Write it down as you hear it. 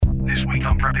week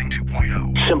on Prepping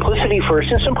 2.0. Simplicity first,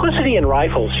 and simplicity in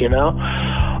rifles, you know.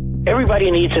 Everybody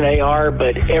needs an AR,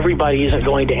 but everybody isn't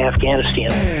going to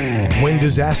Afghanistan. When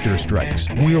disaster strikes,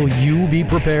 will you be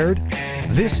prepared?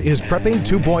 This is Prepping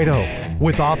 2.0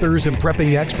 with authors and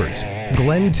prepping experts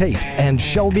Glenn Tate and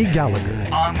Shelby Gallagher.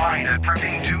 Online at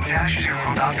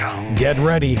prepping2-0.com. Get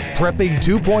ready. Prepping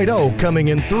 2.0 coming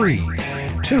in 3,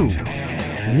 2,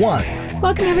 1.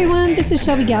 Welcome, everyone. This is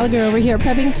Shelby Gallagher over here,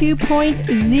 Prepping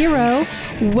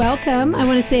 2.0. Welcome. I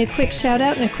want to say a quick shout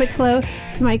out and a quick hello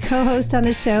to my co-host on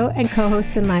the show and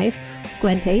co-host in life,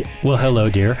 Glenn Tate. Well,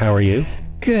 hello, dear. How are you?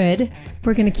 Good.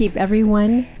 We're going to keep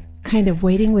everyone kind of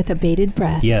waiting with a bated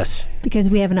breath. Yes.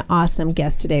 Because we have an awesome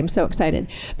guest today. I'm so excited.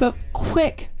 But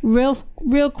quick, real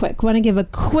quick, want to give a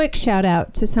quick shout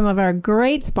out to some of our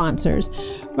great sponsors.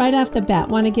 Right off the bat,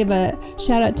 want to give a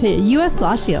shout out to U.S.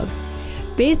 Law Shield.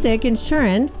 Basic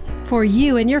insurance for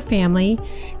you and your family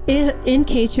in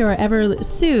case you are ever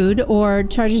sued or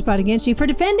charges brought against you for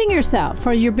defending yourself,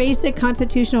 for your basic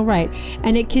constitutional right.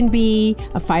 And it can be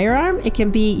a firearm, it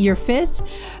can be your fist.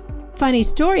 Funny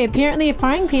story, apparently a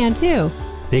frying pan too.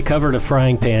 They covered a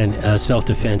frying pan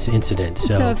self-defense incident.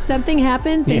 So if something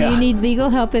happens and you need legal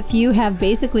help, if you have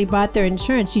basically bought their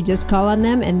insurance, you just call on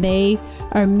them and they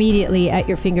are immediately at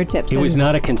your fingertips. It was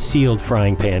not a concealed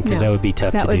frying pan because that would be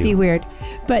tough to do. That would be weird.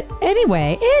 But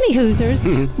anyway, Hoosers,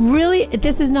 really,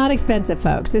 this is not expensive,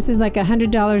 folks. This is like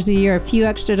 $100 a year, a few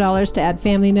extra dollars to add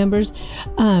family members.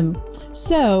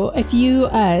 So if you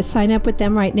sign up with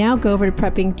them right now, go over to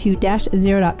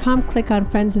prepping2-0.com, click on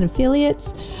Friends and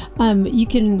Affiliates. You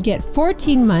can get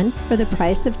 14 months for the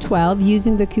price of 12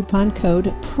 using the coupon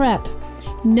code PREP.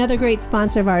 Another great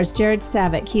sponsor of ours, Jared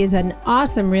Savick. He is an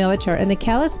awesome realtor in the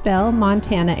Kalispell,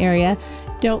 Montana area.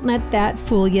 Don't let that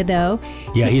fool you, though.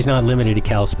 Yeah, he's not limited to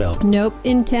Kalispell. Nope.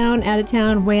 In town, out of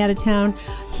town, way out of town.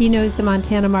 He knows the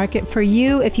Montana market. For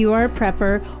you, if you are a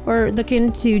prepper or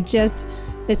looking to just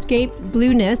escape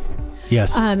blueness,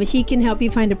 yes, he can help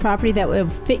you find a property that will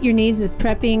fit your needs of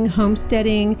prepping,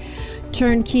 homesteading,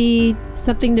 turnkey,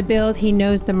 something to build. He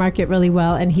knows the market really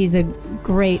well, and he's a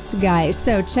great guy.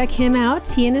 So check him out,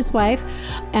 he and his wife,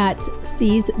 at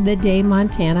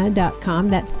seizethedaymontana.com.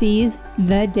 That's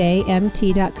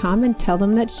seizethedaymt.com, and tell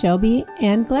them that Shelby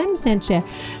and Glenn sent you.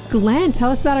 Glenn, tell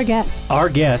us about our guest. Our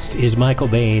guest is Michael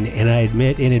Bain, and I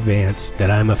admit in advance that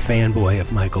I'm a fanboy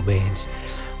of Michael Bain's.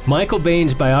 Michael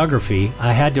Bain's biography,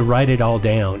 I had to write it all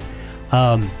down.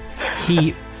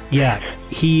 He's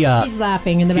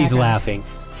laughing in the background. He's laughing.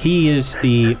 He is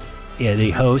the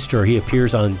host, or he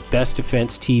appears on Best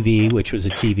Defense TV, which was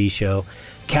a TV show,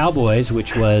 Cowboys,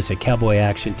 which was a cowboy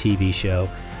action TV show,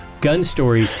 Gun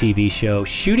Stories TV show,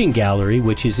 Shooting Gallery,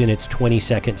 which is in its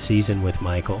 22nd season with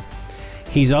Michael.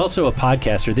 He's also a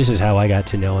podcaster. This is how I got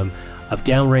to know him, of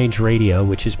Downrange Radio,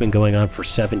 which has been going on for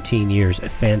 17 years. A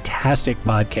fantastic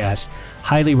podcast,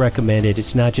 highly recommended.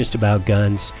 It's not just about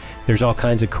guns. There's all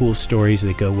kinds of cool stories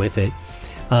that go with it.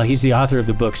 He's the author of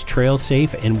the books Trail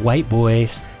Safe and White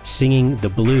Boys Singing the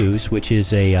Blues, which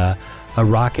is a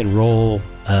rock and roll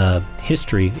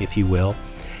history, if you will.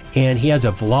 And he has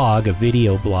a vlog, a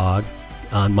video blog,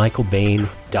 on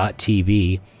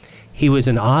michaelbain.tv. He was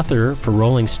an author for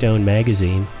Rolling Stone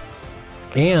magazine.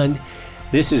 And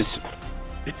this is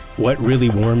what really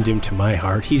warmed him to my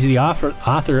heart. He's the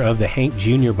author of the Hank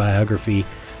Jr. biography,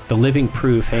 The Living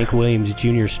Proof, Hank Williams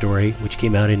Jr. story, which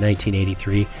came out in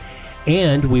 1983.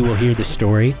 And we will hear the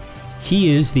story.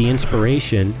 He is the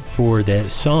inspiration for the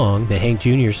song, the Hank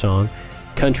Jr. song,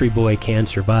 Country Boy Can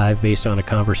Survive, based on a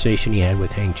conversation he had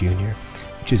with Hank Jr.,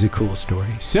 which is a cool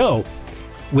story. So,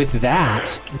 with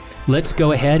that, let's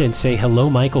go ahead and say hello,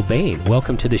 Michael Bain.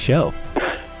 Welcome to the show.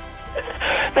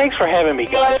 Thanks for having me,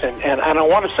 guys. And I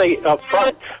want to say up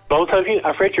front, both of you,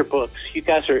 I've read your books. You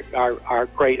guys are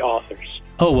great authors.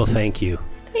 Oh, well, thank you.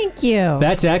 Thank you.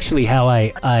 That's actually how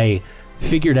I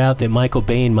figured out that Michael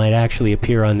Bain might actually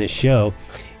appear on this show,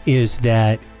 is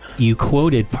that you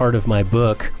quoted part of my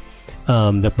book,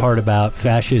 the part about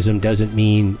fascism doesn't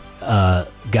mean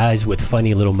guys with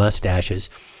funny little mustaches,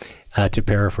 to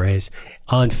paraphrase,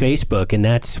 on Facebook. And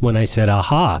that's when I said,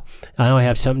 aha, I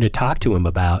have something to talk to him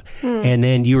about. And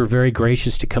then you were very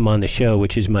gracious to come on the show,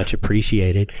 which is much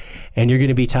appreciated. And you're going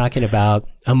to be talking about,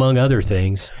 among other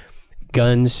things,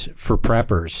 guns for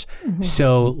preppers. Mm-hmm.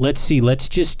 So let's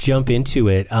just jump into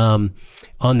it on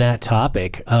that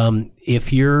topic.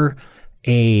 If you're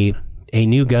a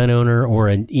new gun owner or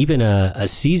even a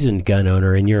seasoned gun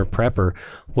owner and you're a prepper,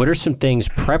 what are some things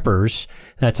preppers,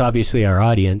 that's obviously our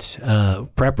audience,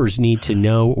 preppers need to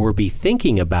know or be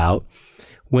thinking about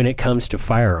when it comes to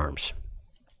firearms?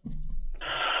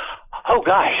 Oh,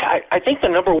 gosh. I think the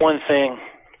number one thing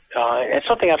and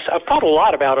something I've thought a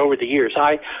lot about over the years.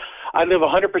 I live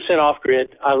 100%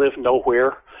 off-grid. I live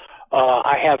nowhere.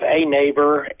 I have a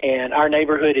neighbor, and our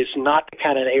neighborhood is not the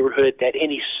kind of neighborhood that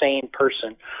any sane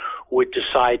person would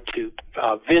decide to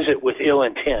visit with ill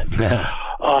intent.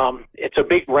 It's a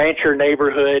big rancher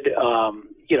neighborhood,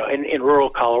 in rural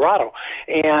Colorado.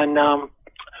 And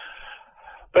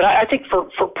but I think for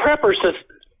preppers,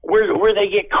 where they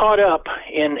get caught up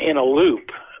in a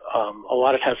loop, a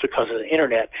lot of times because of the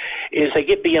internet, is they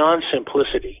get beyond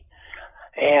simplicity.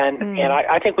 And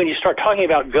I think when you start talking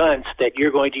about guns that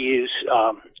you're going to use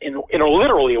in a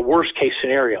literally a worst case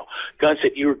scenario, guns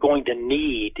that you're going to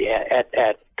need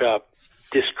at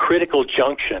this critical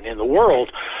junction in the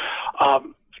world,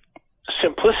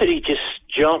 simplicity just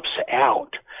jumps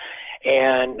out.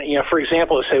 And, for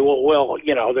example, they say, well,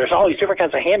 there's all these different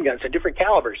kinds of handguns and different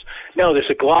calibers. No, there's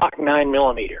a Glock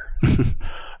 9mm.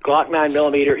 Glock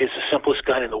 9mm is the simplest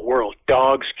gun in the world.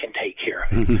 Dogs can take care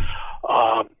of it.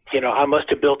 I must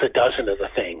have built a dozen of the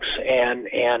things.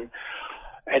 And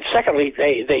secondly,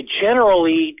 they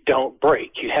generally don't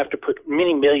break. You have to put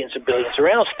many millions and billions of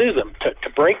rounds through them to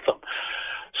break them.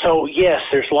 So, yes,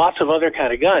 there's lots of other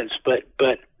kind of guns, but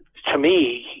to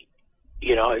me,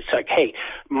 it's like, hey,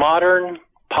 modern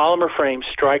polymer frame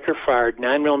striker-fired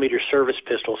 9mm service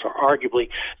pistols are arguably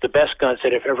the best guns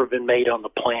that have ever been made on the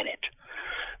planet.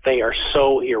 They are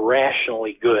so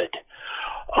irrationally good.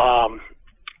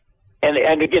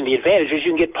 And again, the advantage is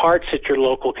you can get parts at your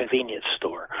local convenience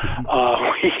store.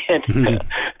 I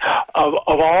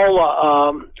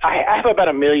have about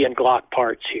 1 million Glock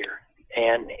parts here,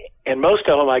 and most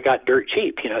of them I got dirt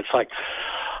cheap. It's like,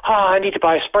 I need to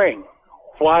buy a spring.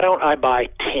 Why don't I buy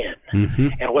 10?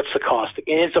 And what's the cost? It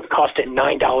ends up costing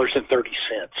 $9.30.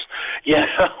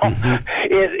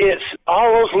 It's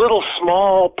all those little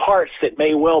small parts that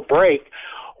may well break.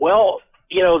 Well,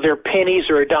 they're pennies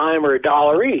or a dime or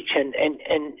 $1 each. And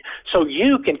so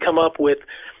you can come up with,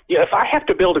 if I have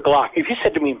to build a Glock, if you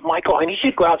said to me, Michael, I need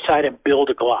you to go outside and build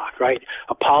a Glock, right?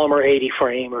 A polymer 80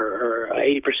 frame or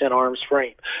 80% arms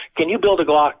frame. Can you build a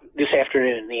Glock this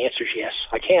afternoon? And the answer is yes,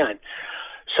 I can.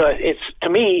 So to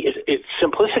me, it's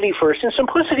simplicity first, and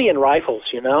simplicity in rifles,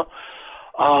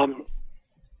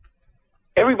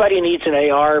 everybody needs an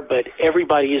AR, but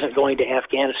everybody isn't going to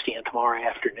Afghanistan tomorrow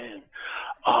afternoon.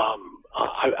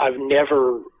 I've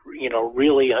never,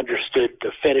 really understood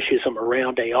the fetishism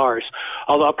around ARs,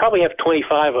 although I probably have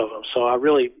 25 of them, so I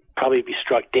really probably be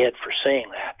struck dead for saying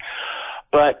that.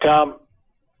 But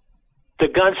the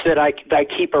guns that I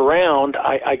keep around,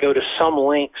 I go to some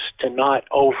lengths to not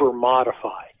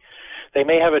over-modify. They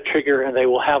may have a trigger and they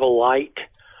will have a light,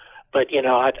 but,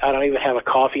 I don't even have a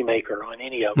coffee maker on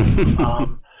any of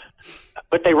them.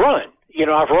 But they run.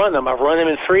 I've run them. I've run them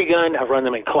in 3-gun. I've run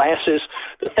them in classes.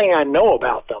 The thing I know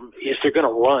about them is they're going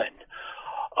to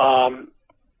run.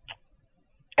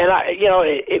 And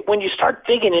when you start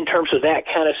thinking in terms of that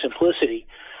kind of simplicity,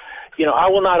 I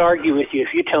will not argue with you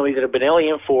if you tell me that a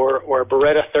Benelli M4 or a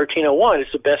Beretta 1301 is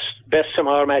the best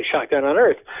semi-automatic shotgun on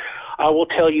earth. I will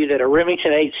tell you that a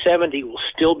Remington 870 will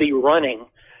still be running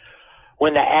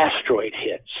when the asteroid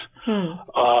hits.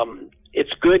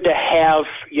 It's good to have,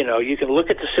 you can look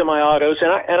at the semi-autos,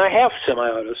 and I have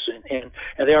semi-autos, and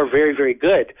they are very, very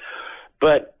good.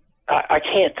 But I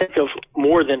can't think of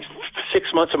more than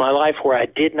 6 months of my life where I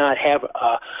did not have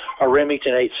a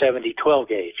Remington 870 12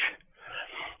 gauge.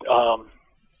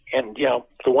 And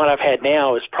the one I've had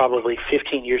now is probably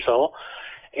 15 years old.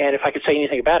 And if I could say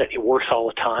anything about it, it works all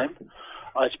the time.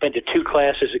 It's been to 2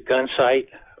 classes at Gunsight.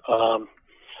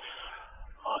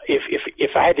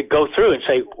 If I had to go through and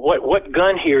say what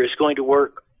gun here is going to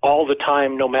work all the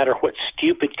time, no matter what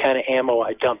stupid kind of ammo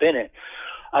I dump in it,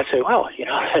 I'd say, well,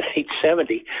 that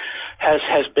 870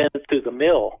 has been through the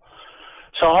mill.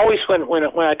 So always when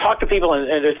I talk to people and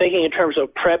they're thinking in terms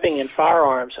of prepping and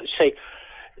firearms, I say,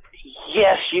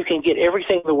 yes, you can get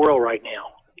everything in the world right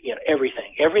now.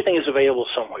 Everything. Everything is available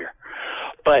somewhere.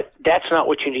 But that's not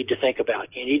what you need to think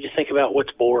about. You need to think about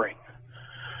what's boring.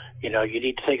 You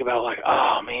need to think about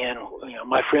oh man,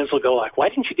 my friends will go like, why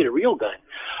didn't you get a real gun?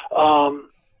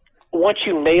 Once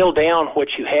you nail down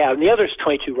what you have, and the other is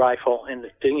 22 rifle, and a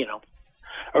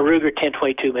Ruger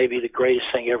 1022 may be the greatest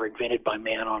thing ever invented by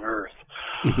man on earth.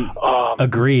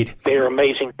 Agreed. They're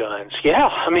amazing guns. Yeah,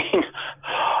 I mean,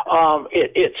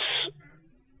 it's.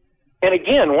 And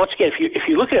again, once again, if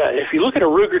you look at a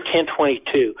Ruger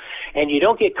 1022, and you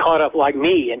don't get caught up like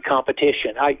me in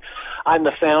competition, I'm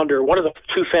the founder, one of the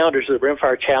 2 founders of the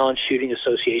Rimfire Challenge Shooting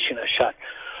Association. I shot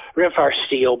Rimfire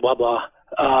Steel, blah blah.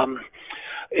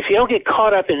 If you don't get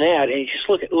caught up in that, and you just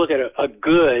look at a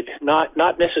good, not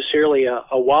necessarily a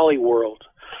Wally World,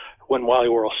 when Wally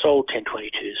World sold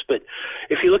 1022s. But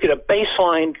if you look at a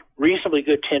baseline, reasonably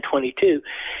good 1022,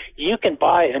 you can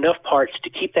buy enough parts to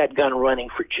keep that gun running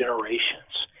for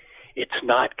generations. It's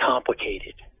not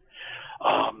complicated.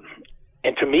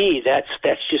 And to me, that's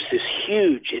just this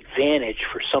huge advantage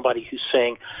for somebody who's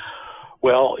saying,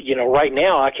 well, you know, right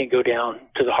now I can go down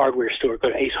to the hardware store, go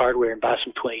to Ace Hardware and buy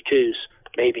some 22s,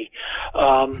 maybe.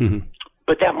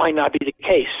 But that might not be the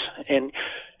case. And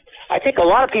I think a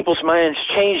lot of people's minds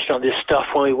changed on this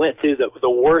stuff when we went through the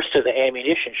worst of the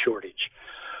ammunition shortage.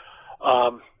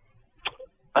 I'm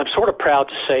sort of proud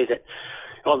to say that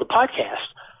on the podcast,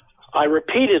 I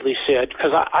repeatedly said,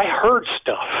 because I heard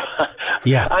stuff.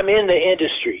 Yeah. I'm in the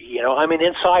industry, you know, I'm an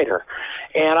insider.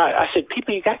 And I said,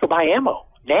 people, you got to go buy ammo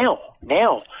now.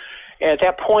 And at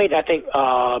that point, I think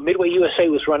Midway USA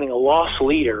was running a loss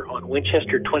leader on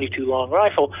Winchester 22 long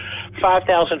rifle,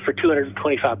 $5,000 for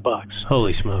 $225.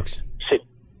 Holy smokes! I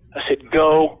said,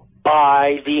 go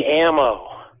buy the ammo,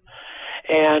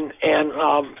 and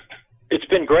it's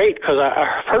been great because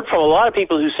I've heard from a lot of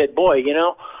people who said, boy, you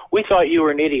know, we thought you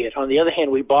were an idiot. On the other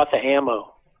hand, we bought the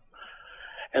ammo,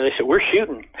 and they said, we're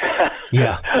shooting.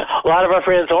 Yeah, a lot of our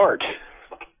friends aren't.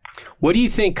 What do you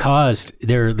think caused,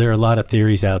 there are a lot of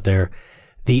theories out there,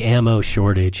 the ammo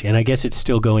shortage? And I guess it's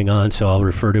still going on, so I'll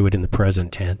refer to it in the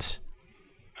present tense.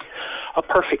 A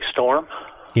perfect storm.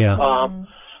 Yeah.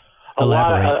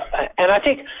 Elaborate. And I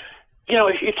think, you know,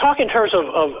 if you talk in terms of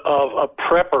a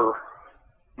prepper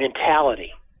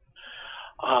mentality,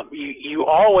 you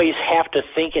always have to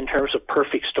think in terms of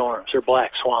perfect storms or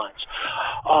black swans.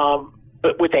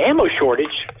 But with the ammo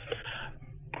shortage,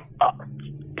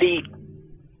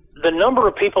 the number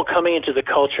of people coming into the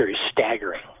culture is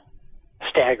staggering.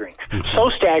 So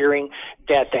staggering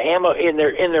that the ammo in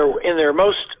their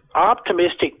most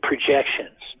optimistic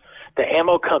projections, the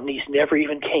ammo companies never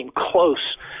even came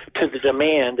close to the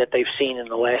demand that they've seen in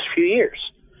the last few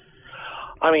years.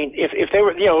 I mean, if they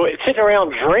were, you know, sitting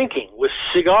around drinking with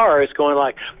cigars going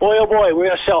like, boy, oh boy, we're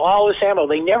going to sell all this ammo.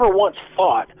 They never once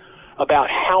thought about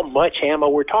how much ammo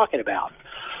we're talking about.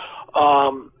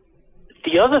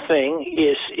 The other thing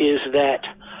is that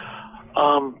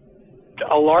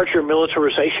a larger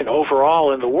militarization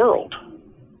overall in the world,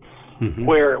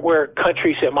 where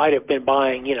countries that might have been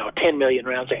buying, you know, 10 million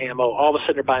rounds of ammo, all of a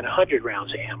sudden are buying 100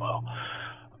 rounds of ammo.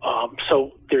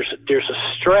 So there's a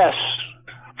stress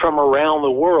from around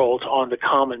the world on the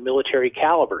common military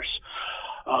calibers.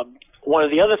 One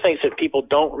of the other things that people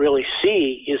don't really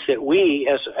see is that we,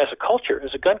 as a culture,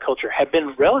 as a gun culture, have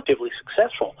been relatively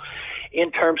successful in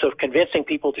terms of convincing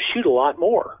people to shoot a lot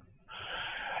more.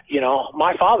 You know,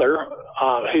 my father,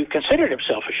 who considered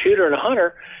himself a shooter and a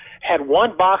hunter, had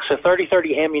one box of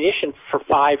 30-30 ammunition for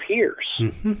 5 years.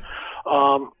 You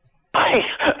know,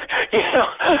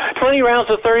 20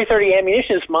 rounds of 30-30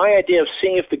 ammunition is my idea of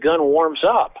seeing if the gun warms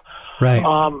up. Right.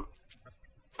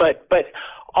 But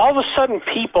all of a sudden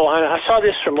people, and I saw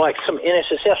this from like some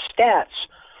NSSF stats,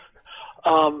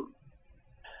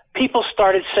 people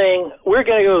started saying, we're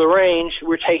going to go to the range,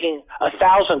 we're taking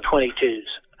 1,000 22s,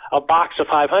 a box of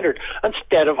 500,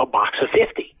 instead of a box of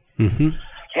 50.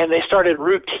 And they started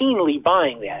routinely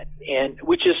buying that, and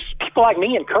which is people like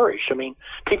me encouraged. I mean,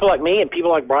 people like me and people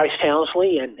like Bryce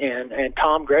Townsley and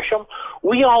Tom Gresham,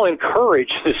 we all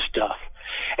encourage this stuff.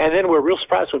 And then we're real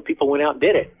surprised when people went out and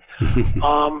did it.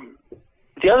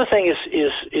 The other thing is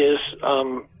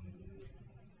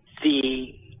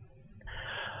the,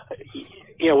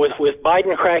 you know, with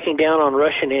Biden cracking down on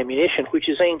Russian ammunition, which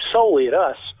is aimed solely at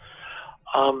us,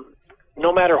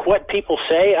 no matter what people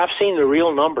say, I've seen the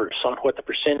real numbers on what the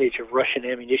percentage of Russian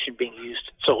ammunition being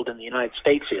sold in the United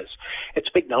States is. It's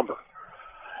a big number.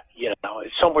 You know,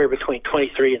 it's somewhere between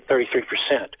 23 and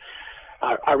 33%.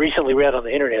 I recently read on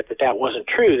the internet that wasn't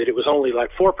true, that it was only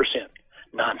like 4%.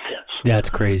 Nonsense. That's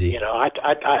crazy. You know, I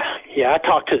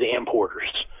talked to the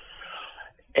importers,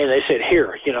 and they said,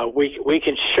 here, you know, we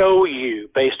can show you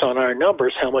based on our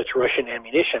numbers how much Russian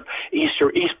ammunition,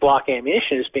 East Bloc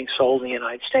ammunition, is being sold in the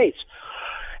United States.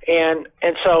 And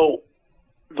so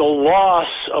the loss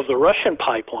of the Russian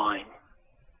pipeline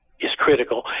is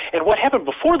critical. And what happened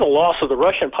before the loss of the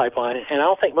Russian pipeline, and I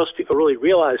don't think most people really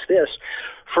realize this,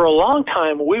 for a long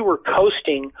time we were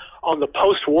coasting on the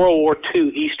post-World War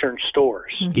II Eastern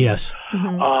stores. Yes.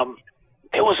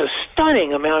 There was a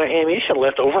stunning amount of ammunition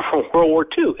left over from World War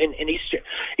II in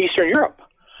Eastern Europe.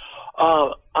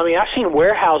 I mean, I've seen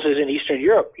warehouses in Eastern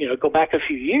Europe, you know, go back a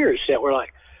few years that were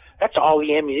like, that's all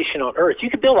the ammunition on Earth. You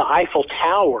could build an Eiffel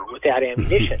Tower with that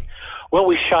ammunition. Well,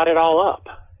 we shot it all up.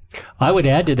 I would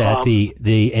add to that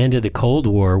the end of the Cold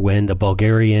War, when the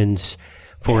Bulgarians,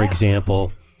 for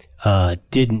example,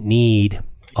 didn't need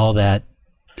all that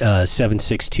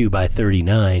 7.62 by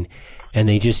 39, and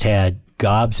they just had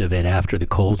gobs of it after the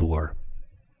Cold War.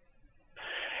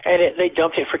 And they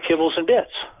dumped it for kibbles and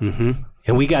bits. Mm-hmm.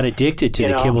 And we got addicted to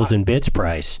the kibbles and bits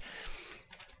price.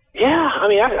 Yeah, I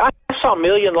mean, I saw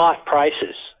million lot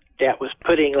prices that was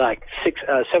putting like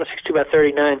 7.62 by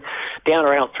 39 down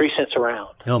around 3 cents a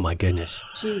round. Oh my goodness!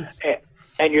 Jeez.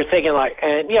 And you're thinking like,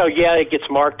 yeah, it gets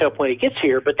marked up when it gets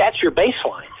here, but that's your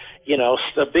baseline.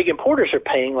 The big importers are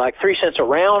paying like 3 cents a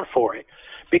round for it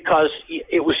because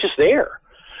it was just there.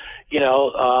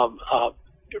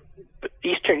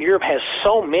 Eastern Europe has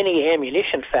so many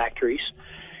ammunition factories,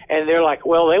 and they're like,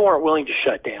 well, they weren't willing to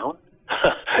shut down.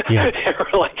 Yeah. They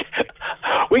were like,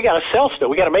 we got to sell stuff.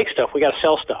 We got to make stuff. We got to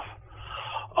sell stuff.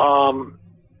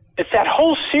 It's that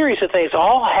whole series of things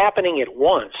all happening at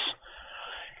once.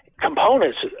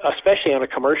 Components, especially on a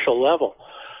commercial level.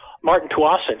 Martin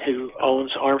Tuason, who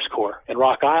owns Arms Corps in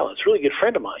Rock Island, is a really good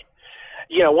friend of mine.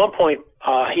 At one point,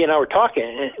 he and I were talking,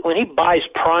 and when he buys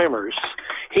primers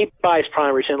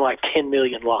in like 10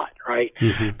 million lot, right?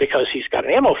 Mm-hmm. Because he's got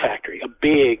an ammo factory, a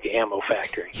big ammo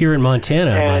factory. Here in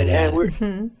Montana, I might add.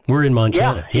 We're in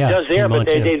Montana. Yeah, he does there, but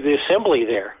they do the assembly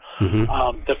there.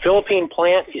 Mm-hmm. The Philippine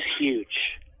plant is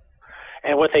huge.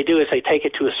 And what they do is they take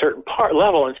it to a certain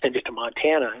level and send it to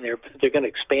Montana, and they're going to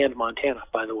expand Montana,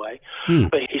 by the way.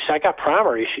 But he said, I got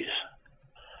primer issues.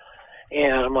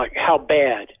 And I'm like, how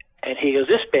bad? And he goes,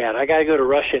 this bad. I got to go to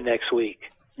Russia next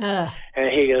week. And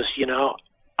he goes,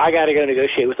 I got to go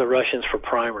negotiate with the Russians for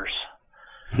primers.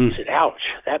 He said, ouch,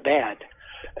 that bad.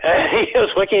 And he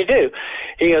goes, what can you do?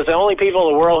 He goes, the only people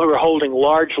in the world who are holding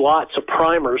large lots of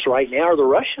primers right now are the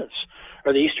Russians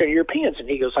or the Eastern Europeans. And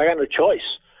he goes, I got no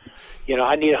choice.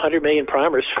 I need 100 million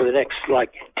primers for the next,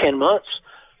 10 months.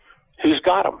 Who's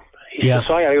got them? He says,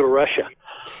 so I got to go to Russia.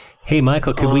 Hey,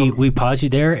 Michael, could we pause you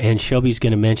there? And Shelby's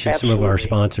going to mention absolutely. Some of our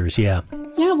sponsors. Yeah.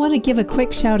 Yeah, I want to give a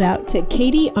quick shout out to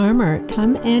Katie Armor.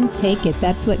 Come and take it.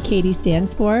 That's what Katie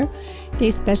stands for.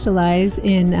 They specialize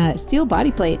in steel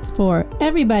body plates for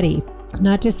everybody.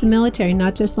 Not just the military,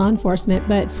 not just law enforcement,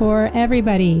 but for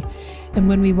everybody. And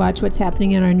when we watch what's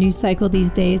happening in our news cycle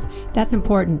these days, that's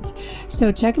important. So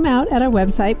check them out at our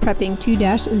website,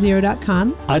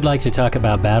 prepping2-0.com. I'd like to talk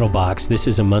about BattleBox. This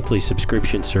is a monthly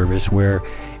subscription service where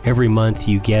every month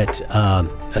you get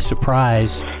a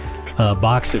surprise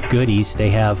box of goodies. They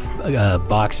have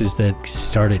boxes that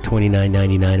start at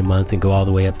 $29.99 a month and go all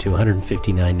the way up to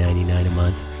 $159.99 a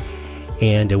month.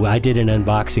 And I did an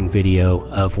unboxing video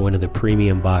of one of the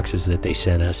premium boxes that they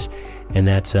sent us. And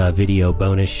that's a video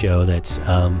bonus show that's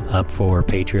up for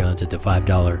Patreons at the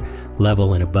 $5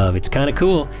 level and above. It's kind of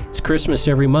cool. It's Christmas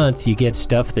every month. You get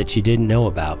stuff that you didn't know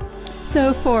about.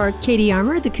 So for Katie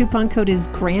Armor, the coupon code is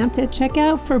GRANT at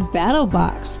checkout for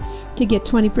BattleBox. To get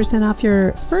 20% off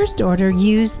your first order,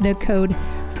 use the code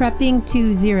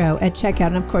prepping20 at checkout.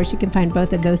 And of course, you can find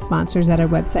both of those sponsors at our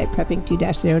website,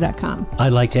 prepping2-0.com.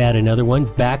 I'd like to add another one,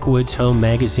 Backwoods Home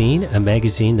Magazine, a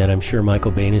magazine that I'm sure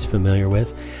Michael Bain is familiar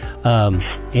with.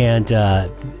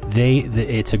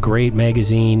 It's a great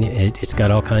magazine. It's got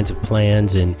all kinds of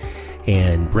plans and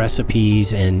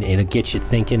recipes, and it'll get you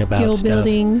thinking about stuff.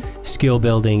 Skill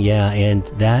building, yeah. And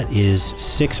that is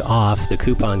 6 off the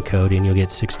coupon code, and you'll get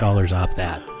 $6 off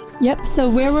that. Yep. So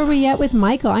where were we at with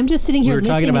Michael? I'm just sitting here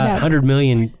listening about 100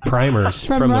 million primers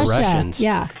from the Russians.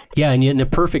 Yeah. Yeah, and in the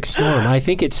perfect storm. I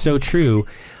think it's so true.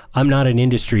 I'm not an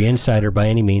industry insider by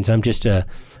any means. I'm just a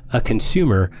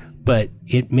consumer. But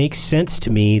it makes sense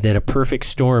to me that a perfect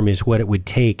storm is what it would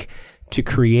take to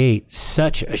create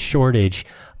such a shortage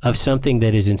of something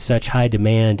that is in such high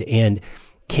demand. And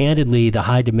candidly, the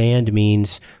high demand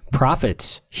means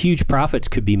profits. Huge profits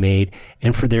could be made.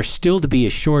 And for there still to be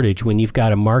a shortage when you've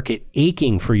got a market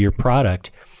aching for your product,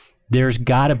 there's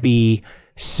got to be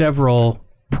several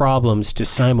problems to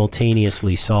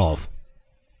simultaneously solve.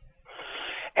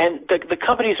 And the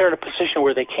companies are in a position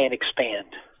where they can't expand.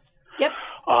 Yep.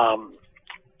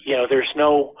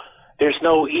 There's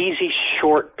no easy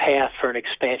short path for an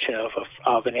expansion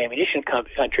of an ammunition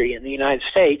country in the United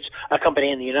States, a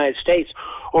company in the United States,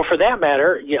 or for that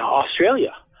matter,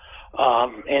 Australia,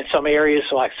 and some areas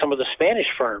like some of the Spanish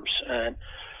firms. And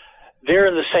they're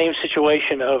in the same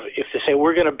situation of if they say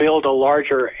we're going to build a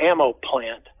larger ammo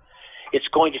plant, it's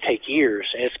going to take years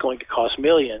and it's going to cost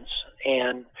millions.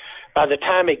 And by the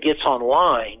time it gets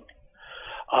online,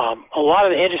 a lot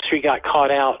of the industry got caught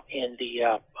out in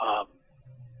the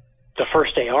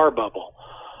first AR bubble,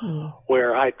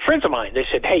 where friends of mine, they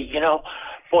said, hey,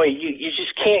 you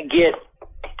just can't get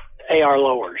AR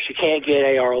lowers. You can't get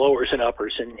AR lowers and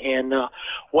uppers. And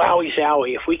wowie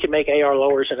zowie, if we can make AR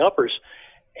lowers and uppers,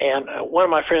 And one of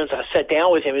my friends, I sat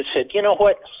down with him and said, you know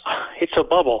what? It's a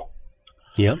bubble.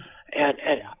 Yep. And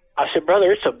I said,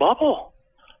 brother, it's a bubble.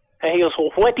 And he goes,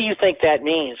 well, what do you think that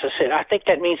means? I said, I think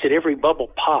that means that every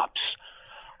bubble pops.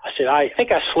 I said, I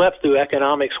think I slept through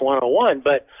Economics 101,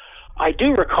 but I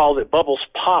do recall that bubbles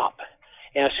pop.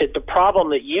 And I said, the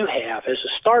problem that you have as a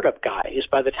startup guy is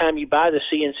by the time you buy the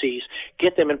CNCs,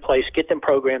 get them in place, get them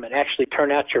programmed, and actually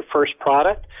turn out your first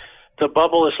product, the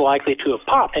bubble is likely to have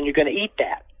popped, and you're going to eat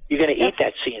that. You're going to eat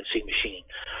that CNC machine.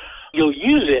 You'll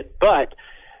use it, but,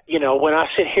 you know, when I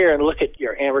sit here and look at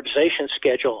your amortization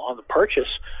schedule on the purchase,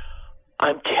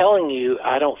 I'm telling you,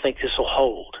 I don't think this will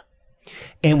hold.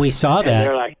 And we saw that. And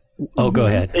they're like, go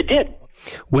ahead. It did.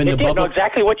 When it the did. bubble, No,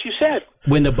 exactly what you said.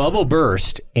 When the bubble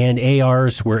burst and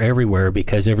ARs were everywhere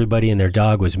because everybody and their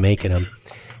dog was making them,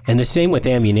 and the same with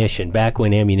ammunition, back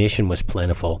when ammunition was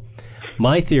plentiful.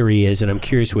 My theory is, and I'm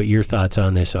curious what your thoughts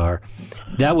on this are,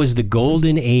 that was the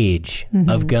golden age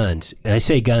of guns. And I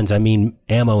say guns, I mean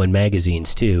ammo and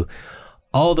magazines too.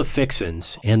 All the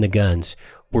fixins and the guns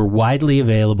were widely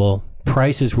available.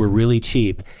 Prices were really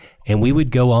cheap. And we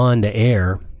would go on the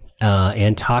air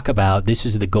and talk about this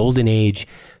is the golden age.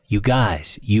 You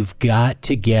guys, you've got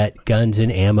to get guns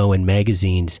and ammo and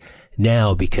magazines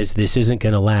now because this isn't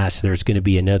going to last. There's going to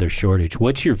be another shortage.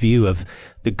 What's your view of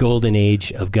the golden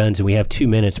age of guns? And we have 2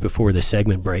 minutes before the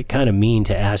segment break. Kind of mean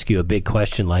to ask you a big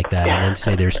question like that and then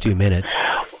say there's 2 minutes.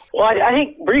 Well, I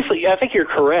think briefly, I think you're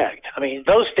correct. I mean,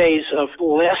 those days of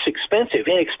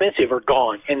inexpensive are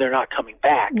gone, and they're not coming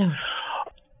back. No.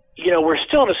 You know, we're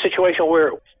still in a situation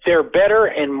where there are better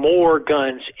and more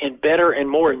guns in better and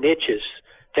more niches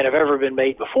than have ever been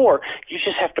made before. You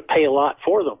just have to pay a lot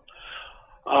for them.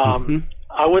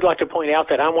 I would like to point out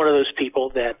that I'm one of those people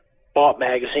that bought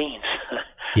magazines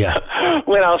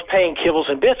when I was paying kibbles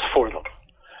and bits for them.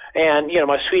 And, you know,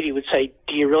 my sweetie would say,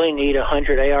 do you really need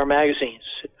 100 AR magazines?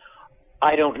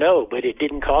 I don't know, but it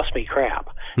didn't cost me crap,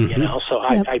 you know, so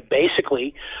I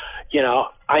basically, you know,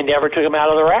 I never took them out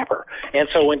of the wrapper. And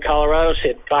so when Colorado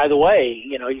said, by the way,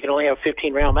 you know, you can only have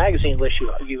 15-round magazine unless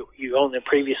you owned them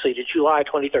previously to July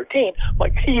 2013, I'm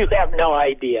like, you have no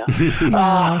idea.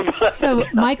 So,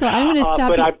 Michael, I'm going to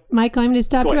stop you. Michael, I'm going to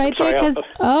stop you right there because,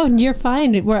 you're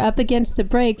fine. We're up against the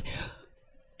break.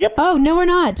 Yep. Oh, no, we're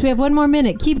not. We have 1 more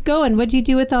minute. Keep going. What'd you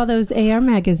do with all those AR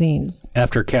magazines?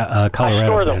 After Colorado I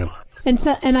store them. banned them.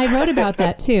 And I wrote about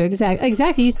that too.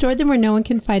 Exactly. You stored them where no one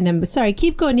can find them. But sorry,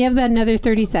 keep going. You have about another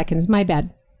 30 seconds. My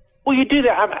bad. Well, you do that.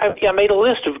 I made a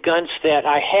list of guns that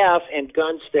I have and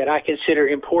guns that I consider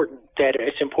important, that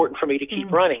it's important for me to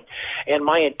keep running. And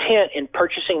my intent in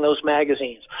purchasing those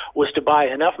magazines was to buy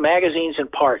enough magazines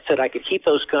and parts that I could keep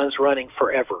those guns running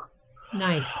forever.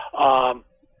 Nice.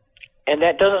 And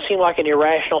that doesn't seem like an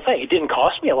irrational thing. It didn't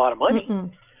cost me a lot of money.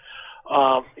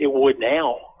 It would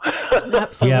now.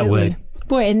 Absolutely. Yeah, it would.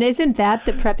 Boy, and isn't that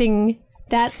the prepping?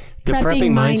 That's the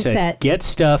prepping mindset. Get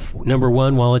stuff, number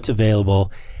one, while it's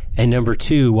available, and number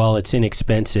two, while it's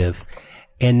inexpensive,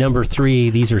 and number three,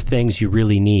 these are things you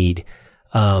really need.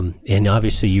 And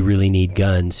obviously, you really need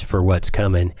guns for what's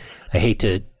coming. I hate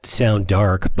to sound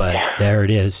dark, but there it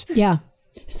is. Yeah.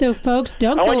 So, folks,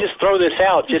 don't I go. want to just throw this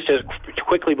out just as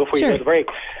quickly before you go to the break.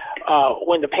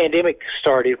 When the pandemic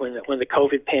started, when the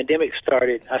COVID pandemic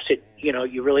started, I said, you know,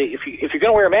 you really, if you're going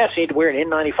to wear a mask, you need to wear an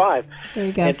N95. There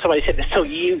you go. And somebody said, so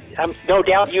no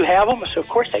doubt you have them? So of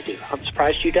course I do. I'm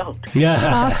surprised you don't.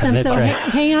 Yeah, awesome. That's so right.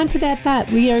 hang on to that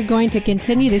thought. We are going to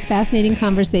continue this fascinating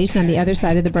conversation on the other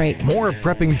side of the break. More of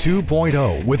Prepping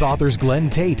 2.0 with authors Glenn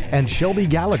Tate and Shelby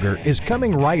Gallagher is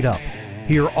coming right up.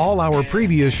 Hear all our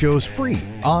previous shows free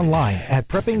online at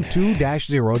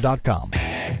prepping2-0.com.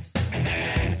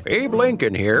 Abe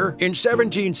Lincoln here. In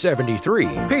 1773,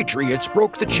 patriots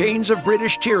broke the chains of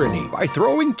British tyranny by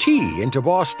throwing tea into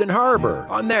Boston Harbor.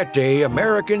 On that day,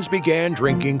 Americans began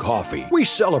drinking coffee. We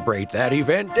celebrate that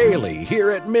event daily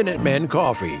here at Minutemen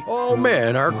Coffee. All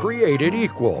men are created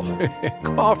equal.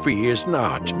 Coffee is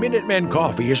not. Minutemen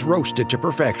Coffee is roasted to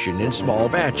perfection in small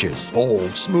batches.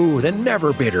 Bold, smooth, and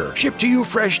never bitter. Shipped to you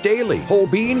fresh daily. Whole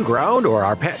bean, ground, or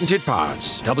our patented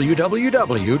pods.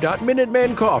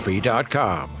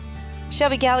 www.MinutemenCoffee.com.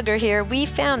 Shelby Gallagher here. We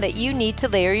found that you need to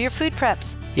layer your food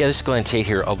preps. Yeah, this is Glenn Tate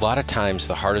here. A lot of times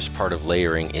the hardest part of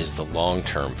layering is the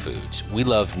long-term foods. We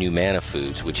love Numana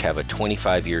foods, which have a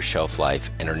 25-year shelf life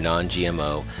and are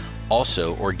non-GMO.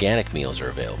 Also, organic meals are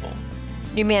available.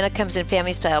 Numana comes in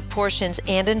family-style portions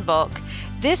and in bulk.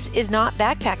 This is not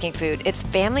backpacking food. It's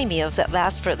family meals that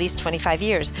last for at least 25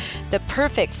 years. The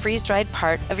perfect freeze-dried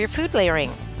part of your food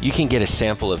layering. You can get a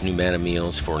sample of Numana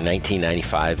meals for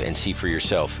 $19.95 and see for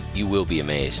yourself. You will be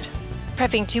amazed.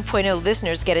 Prepping 2.0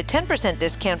 listeners get a 10%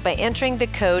 discount by entering the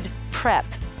code PREP.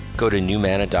 Go to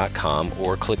newmana.com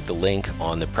or click the link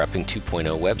on the Prepping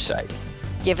 2.0 website.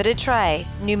 Give it a try.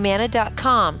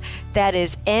 Newmana.com. That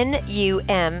is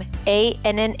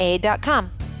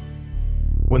NUMANNA.com.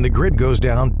 When the grid goes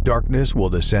down, darkness will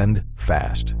descend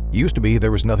fast. Used to be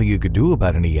there was nothing you could do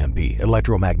about an EMP,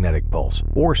 electromagnetic pulse,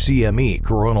 or CME,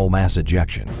 coronal mass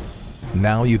ejection.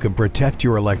 Now you can protect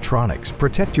your electronics,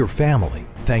 protect your family,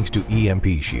 thanks to EMP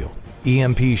Shield.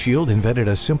 EMP Shield invented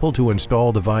a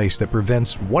simple-to-install device that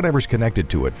prevents whatever's connected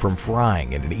to it from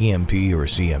frying in an EMP or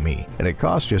CME, and it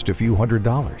costs just a few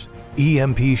 $100s.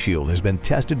 EMP Shield has been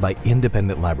tested by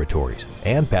independent laboratories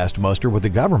and passed muster with the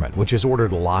government, which has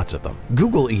ordered lots of them.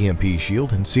 Google EMP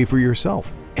Shield and see for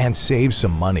yourself. And save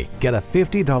some money. Get a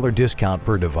 $50 discount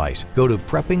per device. Go to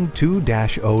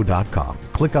prepping2-0.com.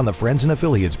 Click on the Friends and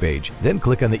Affiliates page, then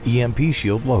click on the EMP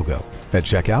Shield logo. At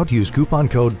checkout, use coupon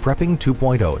code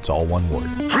PREPPING2.0. It's all one word.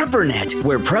 PrepperNet,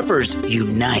 where preppers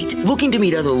unite. Looking to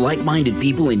meet other like-minded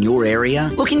people in your area?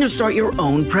 Looking to start your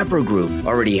own prepper group?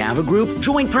 Already have a group?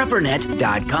 Join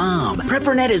PrepperNet.com.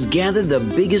 PrepperNet has gathered the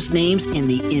biggest names in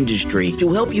the industry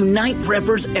to help unite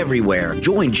preppers everywhere.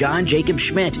 Join John Jacob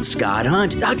Schmidt, Scott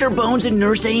Hunt, Dr. Bones and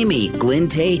Nurse Amy, Glenn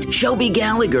Tate, Shelby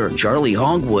Gallagher, Charlie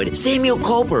Hogwood, Samuel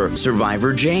Culper,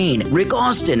 Survivor Jane, Rick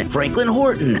Austin, Franklin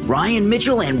Horton, Ryan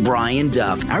Mitchell, and Brian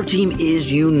Duff. Our team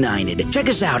is united. Check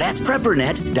us out at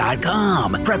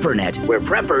PrepperNet.com. PrepperNet, where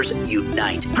preppers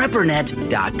unite.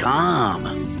 PrepperNet.com.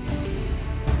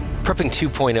 Prepping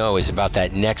 2.0 is about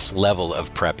that next level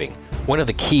of prepping. One of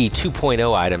the key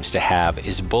 2.0 items to have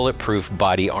is bulletproof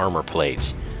body armor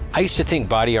plates. I used to think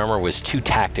body armor was too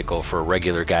tactical for a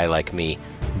regular guy like me,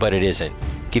 but it isn't.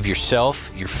 Give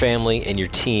yourself, your family, and your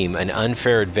team an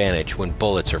unfair advantage when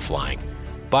bullets are flying.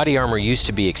 Body armor used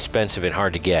to be expensive and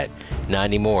hard to get. Not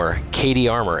anymore.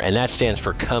 KD Armor, and that stands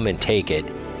for Come and Take It,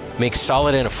 makes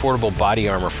solid and affordable body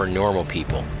armor for normal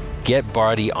people. Get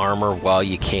body armor while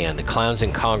you can. The clowns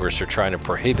in Congress are trying to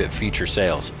prohibit future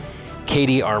sales.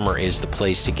 KD Armor is the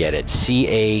place to get it.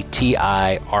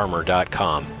 CATI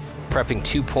Armor.com. Prepping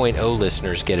 2.0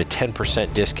 listeners get a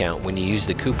 10% discount when you use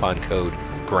the coupon code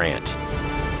GRANT.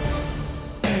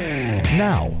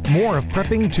 Now, more of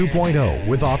Prepping 2.0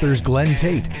 with authors Glenn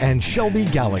Tate and Shelby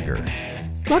Gallagher.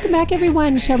 Welcome back,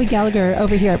 everyone. Shelby Gallagher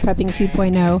over here at Prepping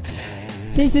 2.0.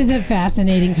 This is a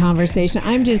fascinating conversation.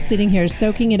 I'm just sitting here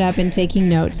soaking it up and taking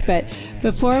notes. But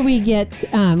before we get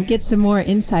some more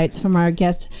insights from our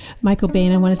guest, Michael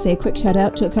Bain, I want to say a quick shout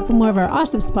out to a couple more of our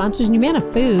awesome sponsors. Newmana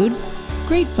Foods,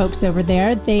 great folks over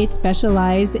there. They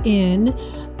specialize in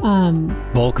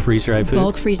bulk freeze-dried food.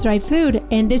 Bulk freeze-dried food.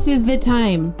 And this is the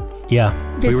time. Yeah.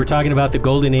 We were talking about the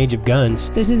golden age of guns.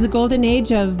 This is the golden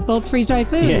age of bulk freeze-dried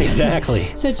foods. Yeah, exactly.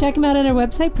 So check them out at our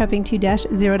website,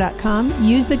 prepping2-0.com.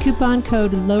 Use the coupon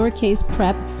code lowercase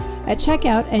prep at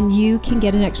checkout, and you can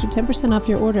get an extra 10% off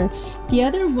your order. The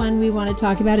other one we want to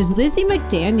talk about is Lizzie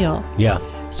McDaniel. Yeah.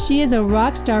 She is a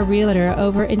rock star realtor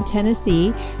over in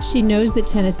Tennessee. She knows the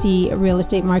Tennessee real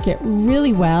estate market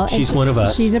really well. She's one of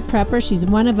us. She's a prepper. She's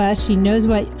one of us. She knows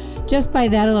what, just by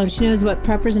that alone, she knows what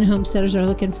preppers and homesteaders are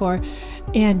looking for.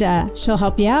 And she'll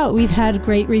help you out. We've had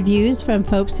great reviews from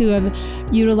folks who have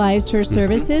utilized her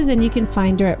services, and you can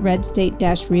find her at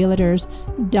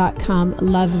redstate-realtors.com.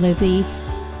 Love Lizzie.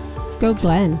 Go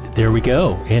Glenn. There we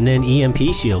go. And then EMP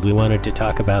Shield, we wanted to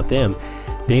talk about them.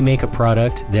 They make a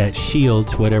product that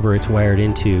shields whatever it's wired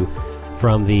into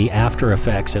from the after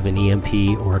effects of an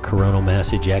EMP or a coronal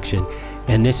mass ejection.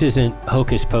 And this isn't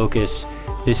hocus pocus.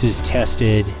 This is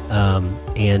tested,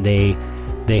 and they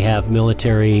have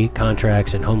military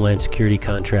contracts and Homeland Security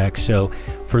contracts. So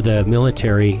for the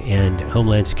military and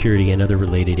Homeland Security and other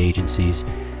related agencies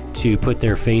to put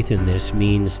their faith in this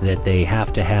means that they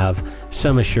have to have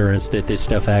some assurance that this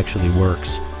stuff actually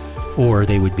works, or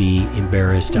they would be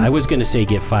embarrassed. I was going to say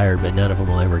get fired, but none of them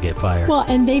will ever get fired. Well,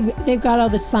 and they've got all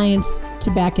the science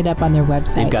to back it up on their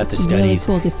website. They've got the studies.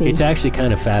 Really cool to see. It's actually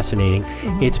kind of fascinating.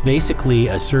 Mm-hmm. It's basically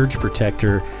a surge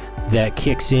protector that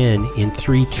kicks in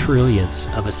 3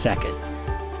 trillionths of a second.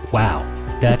 Wow.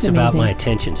 That's about my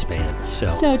attention span.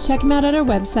 So check them out at our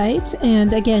website.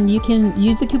 And again, you can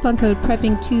use the coupon code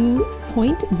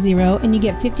PREPPING2.0 and you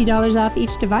get $50 off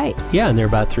each device. Yeah, and they're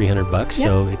about $300. Yep.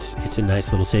 So it's a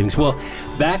nice little savings. Well,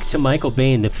 back to Michael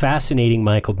Bain, the fascinating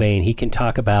Michael Bain. He can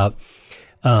talk about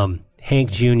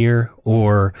Hank Jr.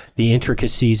 or the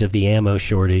intricacies of the ammo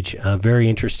shortage. Very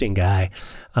interesting guy.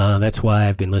 That's why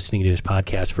I've been listening to his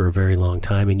podcast for a very long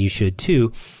time, and you should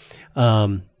too.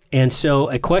 And so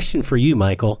a question for you,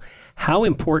 Michael, how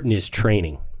important is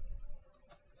training?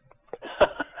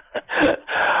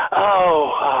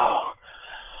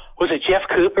 was it Jeff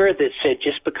Cooper that said,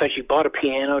 just because you bought a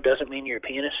piano doesn't mean you're a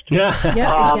pianist? Yeah,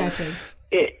 exactly.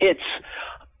 It's,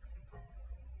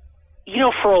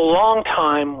 for a long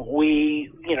time,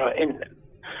 and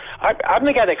I'm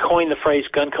the guy that coined the phrase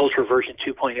gun culture version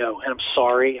 2.0, and I'm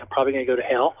sorry, I'm probably going to go to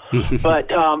hell, but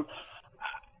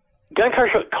gun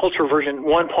culture version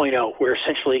 1.0, where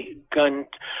essentially guns,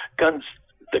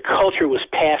 the culture was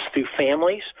passed through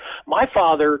families. My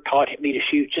father taught me to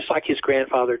shoot just like his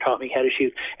grandfather taught me how to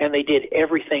shoot, and they did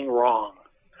everything wrong.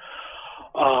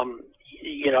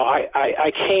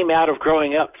 I came out of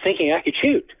growing up thinking I could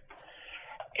shoot.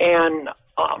 And,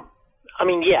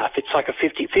 if it's like a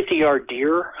 50-yard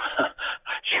deer,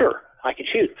 sure, I can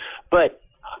shoot. But,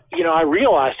 I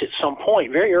realized at some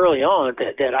point very early on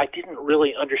that I didn't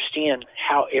really understand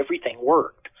how everything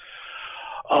worked.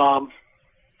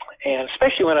 And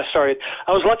especially when I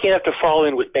was lucky enough to fall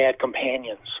in with bad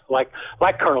companions, like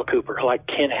Colonel Cooper, like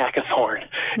Ken Hackathorn.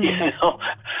 Mm-hmm.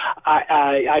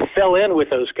 I fell in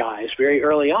with those guys very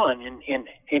early on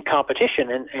in competition,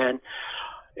 and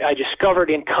I discovered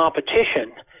in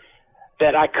competition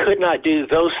that I could not do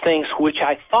those things which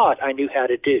I thought I knew how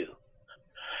to do,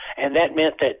 and that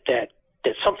meant that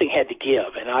something had to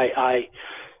give, and I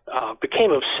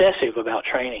became obsessive about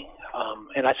training,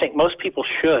 and I think most people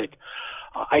should.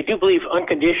 I do believe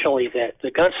unconditionally that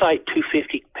the Gunsight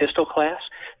 250 pistol class,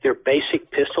 their basic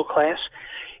pistol class,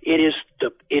 it is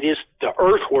the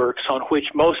earthworks on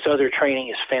which most other training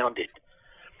is founded.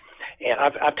 And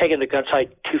I've taken the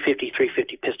Gunsight 250,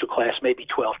 350 pistol class maybe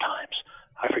 12 times.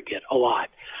 I forget, a lot.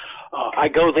 I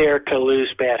go there to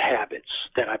lose bad habits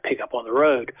that I pick up on the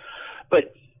road.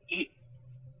 But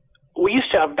we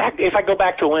used to if I go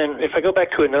back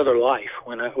to another life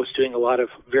when I was doing a lot of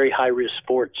very high risk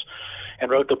sports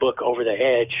and wrote the book Over the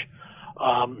Edge,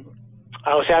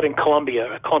 I was out in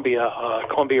Columbia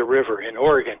River in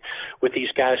Oregon with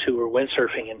these guys who were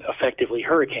windsurfing in effectively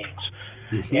hurricanes.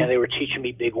 Mm-hmm. And they were teaching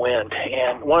me big wind.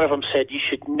 And one of them said, you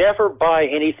should never buy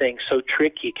anything so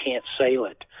tricky you can't sail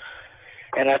it.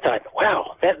 And I thought,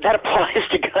 wow, that applies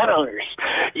to gun owners,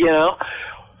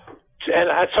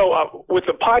 And so with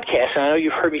the podcast, and I know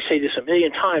you've heard me say this a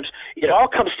million times, it all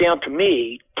comes down to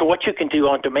what you can do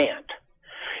on demand.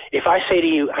 If I say to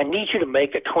you, I need you to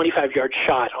make a 25-yard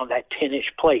shot on that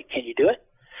 10-inch plate, can you do it?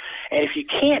 And if you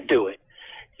can't do it,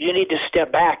 you need to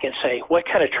step back and say, what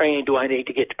kind of training do I need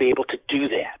to get to be able to do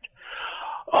that?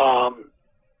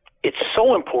 It's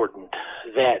so important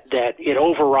that it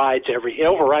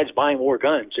overrides buying more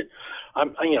guns. And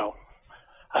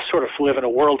I sort of live in a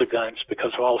world of guns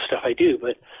because of all the stuff I do,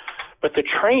 but the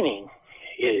training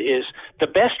is the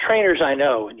best trainers I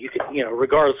know, and you can,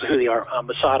 regardless of who they are,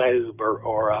 Masad Ayub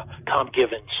or Tom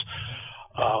Givens,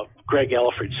 Greg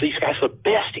Elliford, these guys are the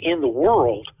best in the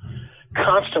world,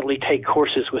 constantly take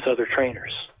courses with other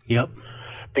trainers. Yep.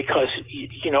 Because,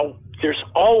 there's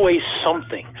always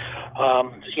something.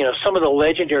 Some of the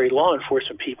legendary law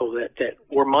enforcement people that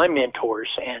were my mentors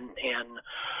and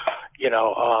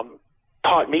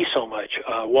taught me so much.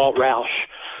 Walt Roush,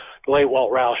 the late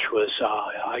Walt Roush was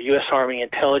U.S. Army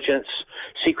Intelligence,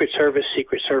 Secret Service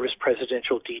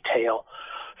Presidential Detail,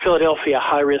 Philadelphia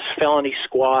High-Risk Felony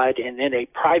Squad, and then a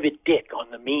private dick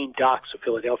on the mean docks of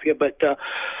Philadelphia. But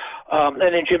and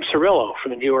then Jim Cirillo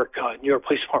from the New York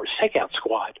Police Department's Takeout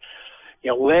Squad.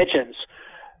 Legends.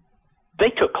 They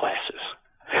took classes.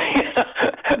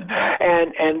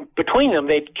 and between them,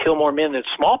 they'd kill more men than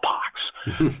smallpox.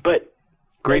 But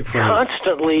great friends.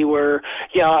 Constantly were,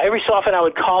 every so often I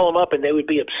would call them up and they would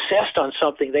be obsessed on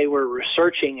something they were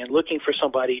researching and looking for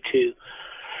somebody to,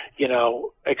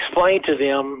 explain to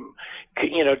them, do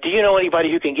you know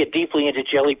anybody who can get deeply into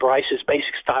Jelly Bryce's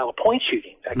basic style of point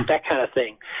shooting? That kind of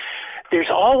thing. There's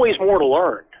always more to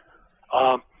learn.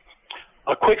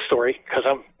 A quick story, because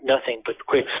I'm nothing but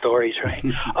quick stories, right?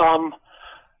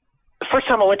 The first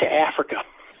time I went to Africa,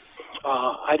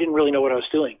 I didn't really know what I was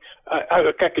doing.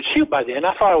 I could shoot by then.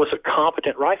 I thought I was a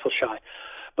competent rifle shot,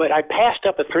 but I passed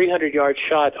up a 300-yard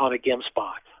shot on a gim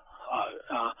spot,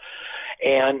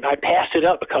 and I passed it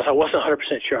up because I wasn't 100%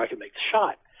 sure I could make the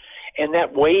shot, and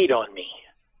that weighed on me.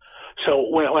 So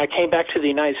when I came back to the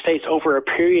United States over a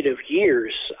period of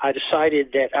years, I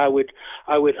decided that I would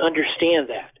understand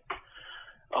that.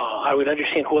 I would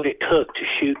understand what it took to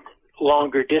shoot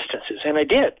longer distances, and I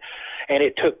did. And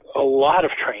it took a lot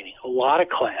of training, a lot of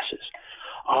classes,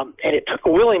 and it took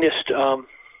a willingness to,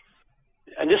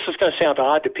 and this is going to sound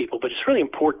odd to people, but it's really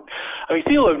important. I mean,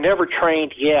 people who have never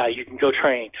trained, you can go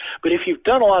train. But if you've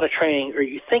done a lot of training or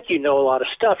you think you know a lot of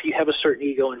stuff, you have a certain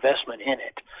ego investment in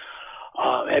it.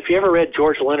 Have you ever read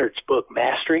George Leonard's book,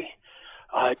 Mastery?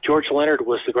 George Leonard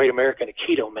was the great American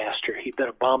Aikido master. He'd been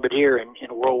a bombardier in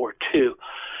World War II.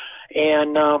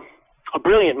 And a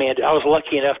brilliant man. I was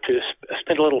lucky enough to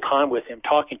spend a little time with him,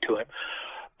 talking to him.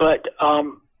 But,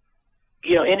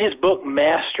 in his book,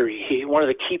 Mastery, one of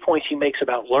the key points he makes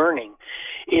about learning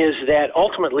is that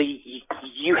ultimately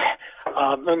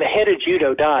when the head of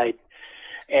judo died,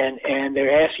 and they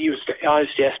asked, he was on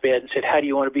his deathbed and said, "How do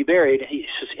you want to be buried?" And he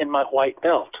says, "In my white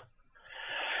belt."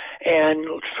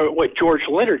 And for what George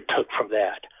Leonard took from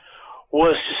that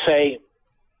was to say,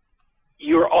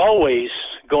 you're always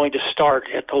going to start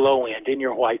at the low end in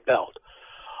your white belt.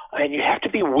 And you have to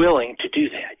be willing to do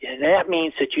that. And that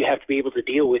means that you have to be able to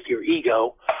deal with your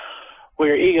ego,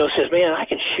 where your ego says, "Man, I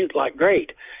can shoot like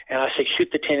great." And I say,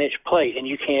 "Shoot the 10-inch plate," and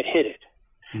you can't hit it.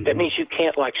 Mm-hmm. That means you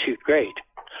can't shoot great.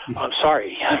 I'm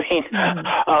sorry. I mean,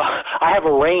 I have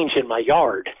a range in my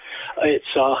yard.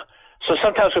 So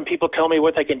sometimes when people tell me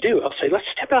what they can do, I'll say, "Let's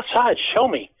step outside. Show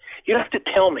me. You don't have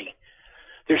to tell me.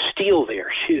 There's steel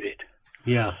there. Shoot it."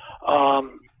 Yeah.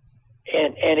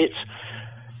 And it's,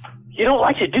 you don't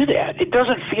like to do that. It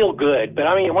doesn't feel good. But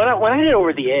I mean, when I did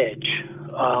Over the Edge,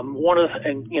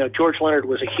 George Leonard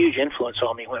was a huge influence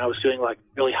on me when I was doing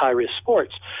really high risk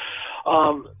sports,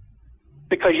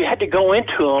 because you had to go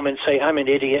into them and say, "I'm an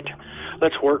idiot.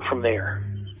 Let's work from there."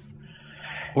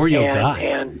 Or you'll die.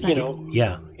 And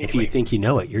yeah. If you think you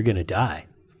know it, you're going to die,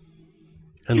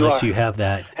 unless you have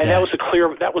that. And that was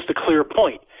the clear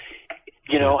point.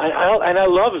 And I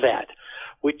love that,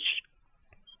 which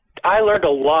I learned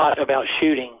a lot about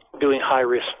shooting doing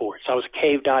high-risk sports. I was a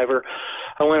cave diver.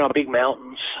 I went on big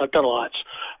mountains. I've done lots.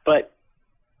 But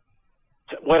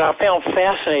what I found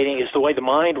fascinating is the way the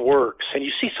mind works, and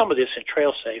you see some of this in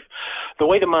Trail Safe, the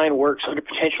way the mind works under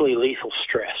potentially lethal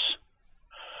stress.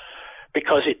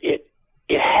 Because it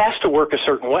has to work a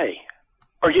certain way,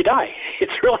 or you die.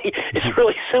 It's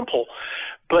really simple.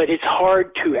 But it's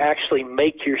hard to actually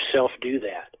make yourself do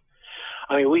that.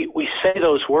 I mean, we say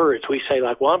those words. We say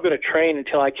 "Well, I'm going to train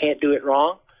until I can't do it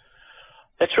wrong."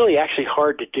 That's really actually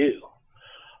hard to do.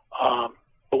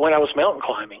 But when I was mountain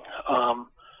climbing,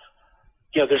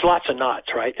 there's lots of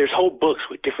knots, right? There's whole books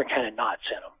with different kind of knots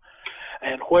in them.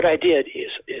 And what I did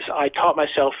is I taught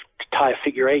myself to tie a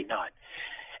figure 8 knot.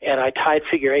 And I tied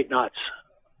figure 8 knots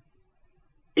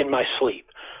in my sleep.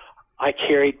 I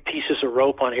carried pieces of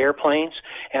rope on airplanes,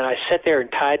 and I sat there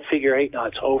and tied figure 8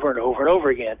 knots over and over and over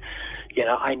again.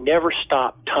 I never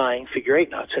stopped tying figure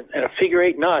 8 knots. And a figure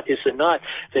 8 knot is the knot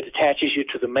that attaches you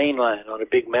to the main line on a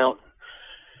big mountain.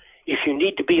 If you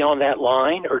need to be on that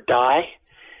line or die,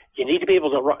 you need to be able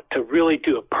to really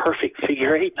do a perfect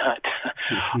figure 8 knot.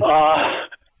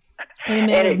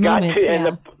 And it got to,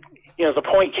 and the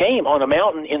point came on a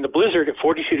mountain in the blizzard at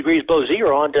 42 degrees below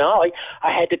zero on Denali,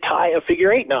 I had to tie a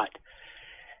figure 8 knot.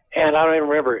 And I don't even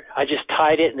remember it. I just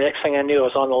tied it, and the next thing I knew, I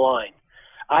was on the line.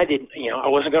 I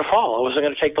wasn't going to fall. I wasn't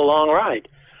going to take the long ride.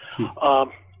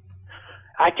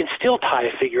 I can still tie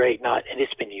a figure 8 knot, and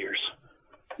it's been years.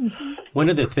 Mm-hmm. One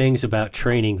of the things about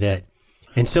training that,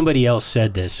 and somebody else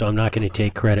said this, so I'm not going to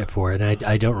take credit for it, and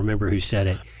I don't remember who said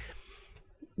it.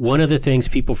 One of the things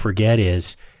people forget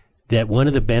is that one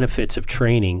of the benefits of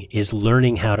training is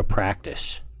learning how to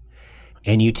practice.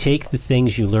 And you take the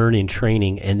things you learn in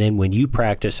training, and then when you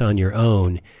practice on your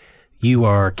own, you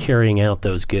are carrying out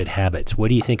those good habits. What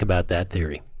do you think about that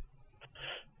theory?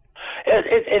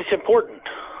 It's important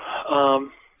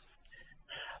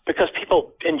because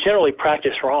people generally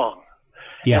practice wrong.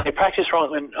 Yeah. And they practice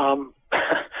wrong, and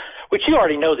which you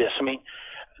already know this. I mean,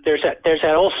 there's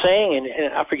that old saying,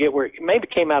 and I forget where it maybe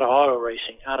came out of auto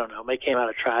racing. I don't know. Maybe came out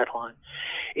of triathlon.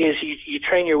 Is you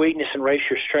train your weakness and race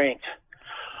your strength.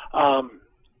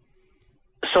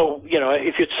 So,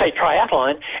 if you say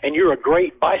triathlon and you're a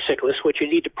great bicyclist, what you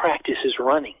need to practice is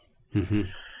running. Mm-hmm.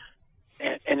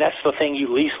 And that's the thing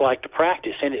you least like to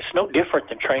practice. And it's no different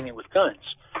than training with guns.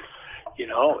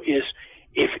 Is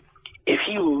if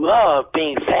you love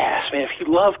being fast, man, if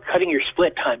you love cutting your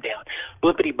split time down,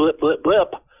 blippity blip, blip,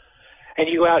 blip, and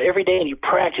you go out every day and you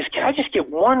practice, can I just get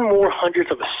one more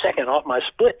 100th of a second off my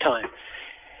split time?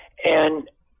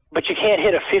 But you can't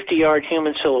hit a 50-yard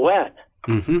human silhouette.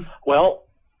 Mm-hmm. Well,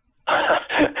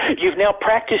 you've now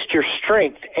practiced your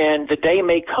strength, and the day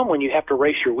may come when you have to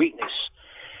race your weakness,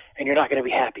 and you're not going to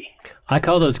be happy. I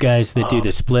call those guys that do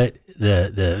the split,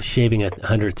 the shaving a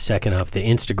 100th second off, the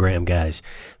Instagram guys,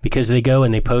 because they go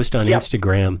and they post on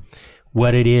Instagram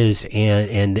what it is,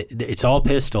 and it's all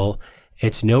pistol.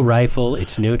 It's no rifle.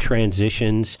 It's no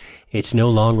transitions. It's no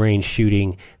long-range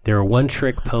shooting. They're a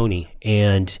one-trick pony,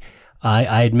 and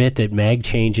I admit that mag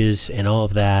changes and all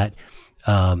of that,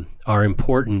 are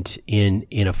important in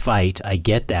a fight. I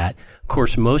get that. Of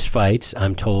course, most fights,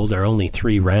 I'm told, are only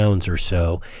 3 rounds or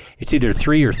so. It's either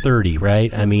 3 or 30,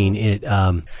 right? I mean,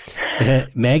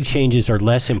 mag changes are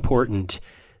less important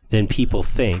than people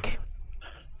think.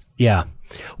 Yeah.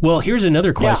 Well, here's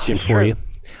another question for you.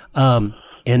 And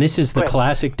this is the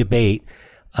classic debate,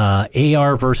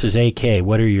 AR versus AK.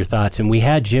 What are your thoughts? And we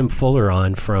had Jim Fuller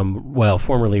on from,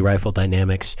 formerly Rifle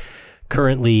Dynamics,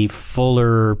 currently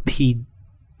Fuller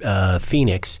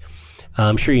Phoenix.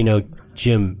 I'm sure you know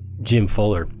Jim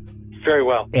Fuller. Very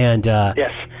well. And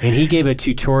yes. And he gave a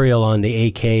tutorial on the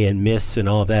AK and myths and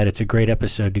all of that. It's a great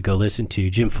episode to go listen to.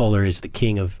 Jim Fuller is the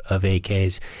king of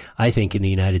AKs, I think, in the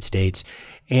United States.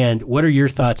 And what are your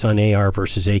thoughts on AR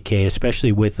versus AK,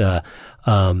 especially with a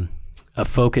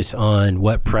focus on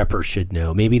what preppers should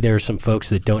know? Maybe there are some folks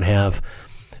that don't have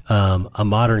a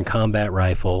modern combat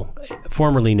rifle,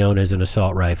 formerly known as an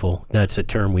assault rifle. That's a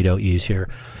term we don't use here.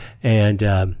 And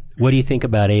what do you think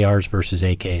about ARs versus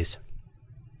AKs?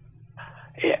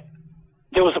 Yeah.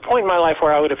 There was a point in my life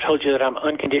where I would have told you that I'm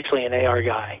unconditionally an AR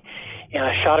guy. And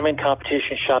I shot him in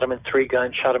competition, shot him in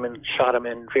 3-gun, shot him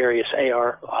in various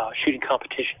AR shooting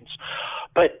competitions.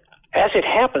 But as it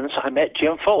happens, I met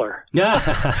Jim Fuller.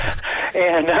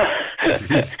 And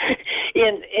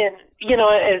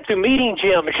and through meeting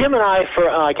Jim and I for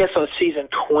I guess on season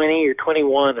 20 or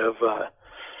 21 of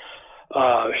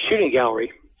Shooting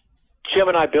Gallery, Jim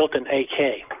and I built an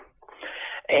AK.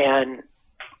 And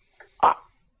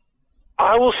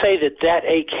I will say that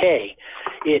AK,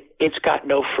 it's got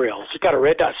no frills. It's got a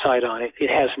red dot sight on it. It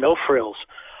has no frills.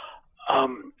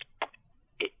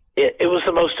 It was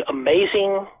the most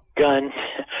amazing gun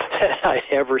that I'd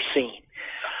ever seen.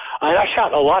 And I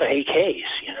shot a lot of AKs,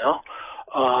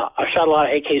 I shot a lot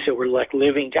of AKs that were like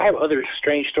living. I have other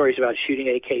strange stories about shooting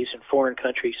AKs in foreign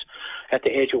countries at the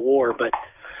edge of war, but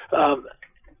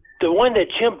the one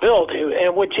that Jim built,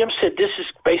 and what Jim said, this is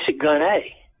basic gun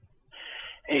A.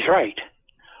 And he's right.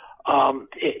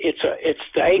 It's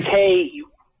the AK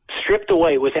stripped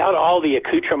away without all the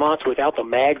accoutrements, without the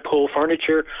mag pull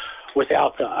furniture,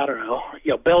 without the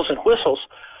bells and whistles.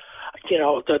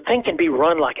 The thing can be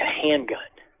run like a handgun.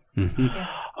 Mm-hmm.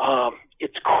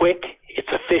 It's quick, it's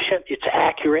efficient, it's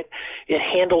accurate. It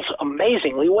handles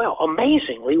amazingly well.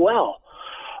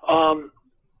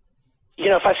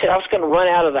 If I said I was going to run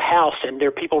out of the house and there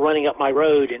are people running up my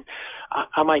road and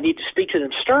I might need to speak to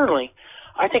them sternly,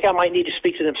 I think I might need to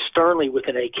speak to them sternly with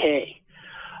an AK.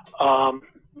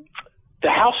 The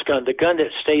house gun, the gun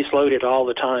that stays loaded all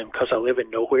the time because I live in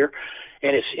nowhere,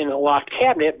 and it's in a locked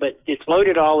cabinet, but it's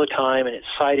loaded all the time and it's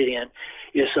sighted in,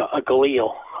 is a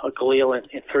Galil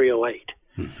in 308.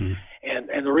 Mm-hmm.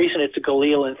 And the reason it's a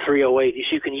Galil in 308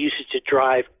 is you can use it to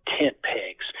drive tent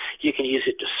pegs. You can use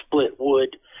it to split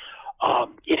wood.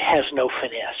 It has no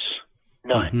finesse,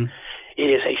 none. Mm-hmm. It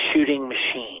is a shooting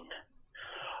machine.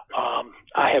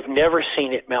 I have never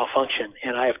seen it malfunction,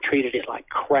 and I have treated it like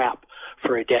crap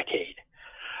for a decade.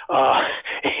 I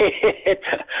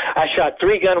shot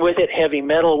 3-gun with it, heavy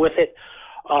metal with it.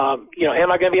 Am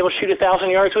I going to be able to shoot 1,000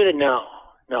 yards with it? No,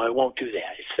 it won't do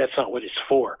that. That's not what it's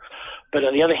for. But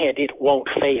on the other hand, it won't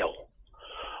fail.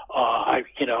 I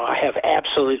have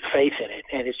absolute faith in it,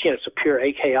 and it's a pure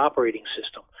AK operating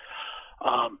system.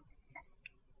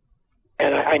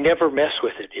 And I never mess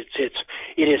with it.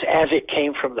 It is as it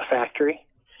came from the factory,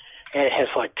 and it has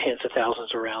like tens of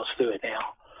thousands of rounds through it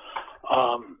now.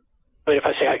 But if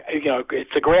I say,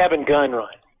 it's a grab and gun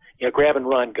run, grab and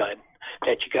run gun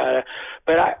that you gotta.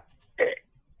 But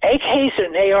AKs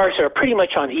and ARs are pretty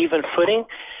much on even footing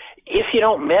if you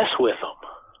don't mess with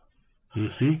them.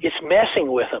 Mm-hmm. It's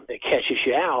messing with them that catches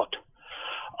you out.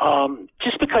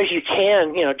 Just because you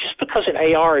can, just because an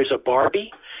AR is a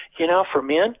Barbie, for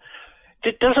men,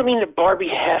 it doesn't mean that Barbie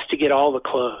has to get all the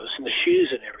clothes and the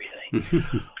shoes and everything.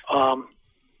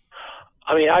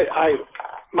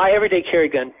 My everyday carry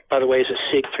gun, by the way, is a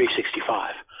SIG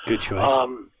 365. Good choice.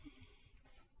 I'm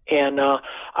on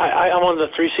the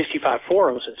 365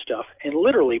 forums and stuff, and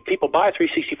literally people buy a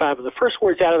 365, and the first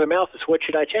words out of their mouth is, "What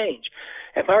should I change?"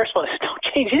 And my response is, "Don't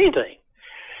change anything.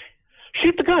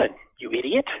 Shoot the gun, you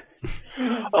idiot."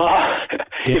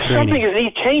 If something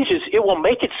needs changes, it will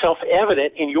make itself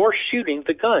evident in your shooting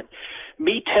the gun.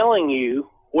 Me telling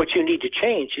you what you need to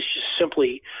change is just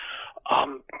simply,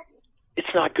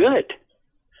 it's not good.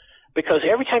 Because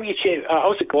every time you change, I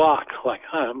was at Glock like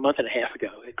a month and a half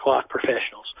ago at Glock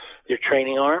Professionals, their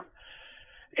training arm,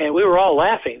 and we were all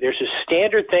laughing. There's a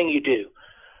standard thing you do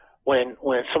when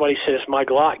somebody says, "My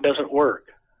Glock doesn't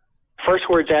work." First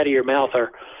words out of your mouth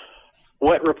are,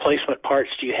 "What replacement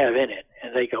parts do you have in it?"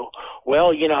 And they go,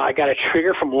 well, I got a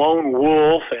trigger from Lone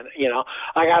Wolf, and,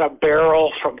 I got a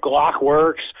barrel from Glock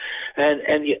Works. And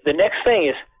the next thing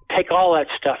is take all that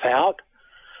stuff out,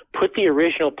 put the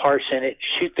original parts in it,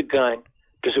 shoot the gun.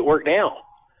 Does it work now?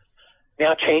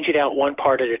 Now change it out one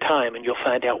part at a time, and you'll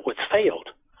find out what's failed,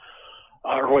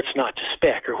 or what's not to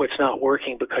spec, or what's not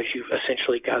working because you've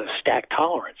essentially got a stack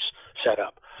tolerance set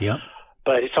up. Yep.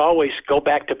 But it's always go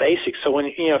back to basics. So when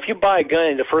if you buy a gun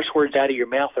and the first words out of your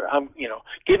mouth are,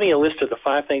 give me a list of the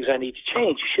 5 things I need to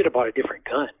change, you should have bought a different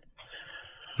gun.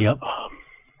 Yep.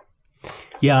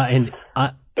 Yeah, and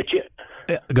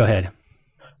go ahead.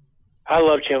 I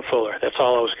love Jim Fuller. That's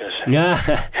all I was going to say.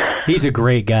 Yeah, he's a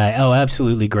great guy. Oh,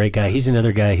 absolutely great guy. He's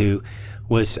another guy who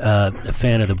was a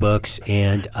fan of the books,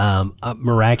 and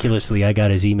miraculously, I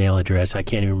got his email address. I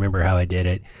can't even remember how I did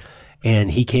it. And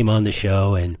he came on the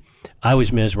show, and I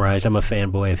was mesmerized. I'm a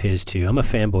fanboy of his too. I'm a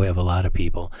fanboy of a lot of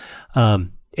people.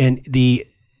 And the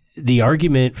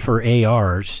argument for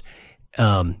ARs,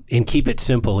 and keep it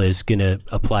simple, is going to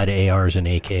apply to ARs and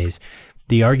AKs.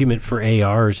 The argument for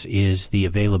ARs is the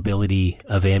availability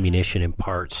of ammunition and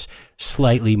parts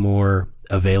slightly more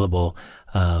available,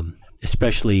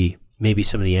 especially maybe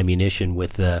some of the ammunition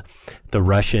with the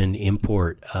Russian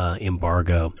import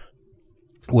embargo.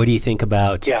 What do you think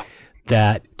about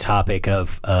that topic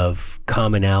of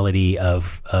commonality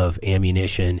of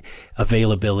ammunition,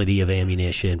 availability of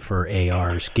ammunition for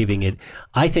ARs, giving it,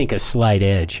 I think, a slight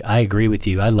edge? I agree with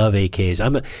you. I love AKs.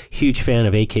 I'm a huge fan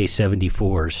of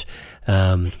AK-74s.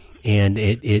 And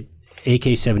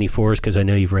AK-74s, because I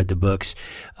know you've read the books,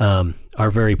 are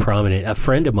very prominent. A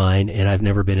friend of mine, and I've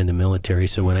never been in the military,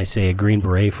 so when I say a Green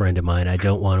Beret friend of mine, I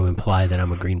don't want to imply that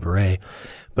I'm a Green Beret.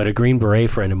 But a Green Beret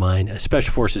friend of mine,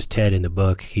 Special Forces Ted in the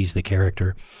book, he's the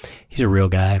character. He's a real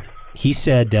guy. He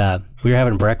said, we were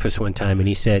having breakfast one time, and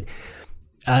he said,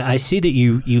 I see that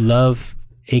you love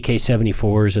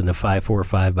AK-74s and the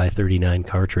 5.45x39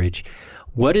 cartridge.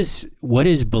 What is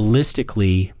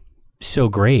ballistically so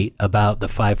great about the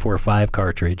 5.45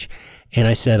 cartridge? And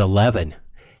I said 11. And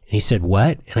he said,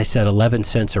 what? And I said 11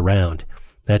 cents a round.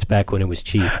 That's back when it was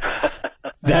cheap.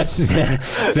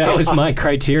 That was my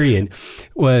criterion,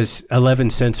 was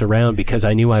 11 cents a round, because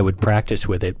I knew I would practice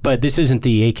with it. But this isn't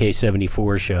the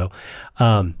AK-74 show.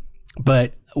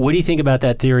 But what do you think about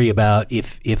that theory about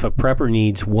if a prepper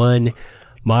needs one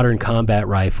modern combat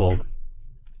rifle,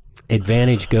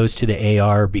 advantage goes to the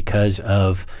AR because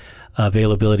of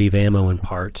availability of ammo and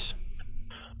parts?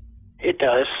 It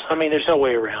does. I mean, there's no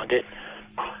way around it.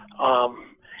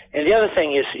 And the other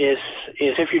thing is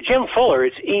if you're Jim Fuller,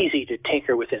 it's easy to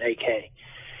tinker with an AK.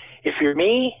 If you're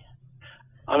me,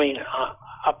 I mean,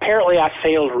 apparently I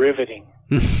failed riveting.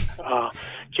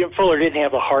 Jim Fuller didn't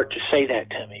have a heart to say that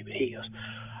to me, but he goes,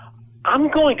 I'm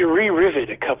going to re-rivet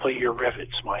a couple of your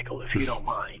rivets, Michael, if you don't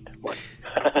mind.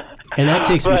 And that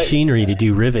takes machinery to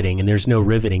do riveting, and there's no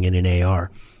riveting in an AR.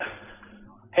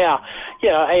 Yeah,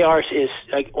 ARs is,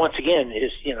 once again,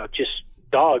 is, just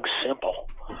dog simple.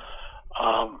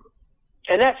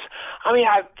 And that's, I mean,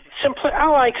 I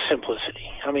like simplicity.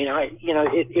 I mean,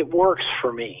 it works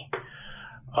for me.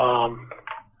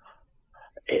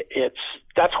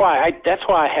 That's why I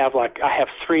have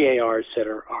 3 ARs that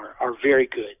are very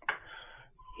good.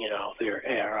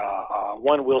 They're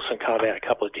one Wilson Combat, a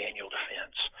couple of Daniel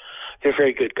Defense. They're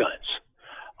very good guns.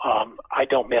 I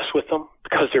don't mess with them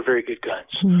because they're very good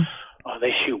guns.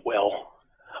 They shoot well.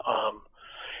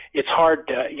 It's hard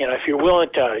to, if you're willing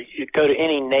to go to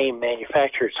any name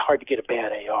manufacturer, it's hard to get a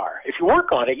bad AR. If you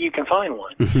work on it, you can find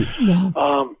one.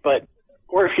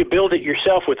 Or if you build it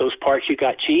yourself with those parts you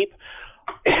got cheap,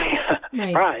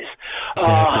 surprise.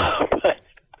 Exactly. But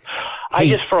I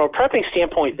just, from a prepping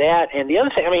standpoint, that, and the other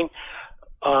thing, I mean,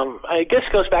 I guess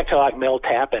it goes back to like mel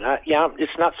tap, and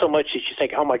it's not so much that you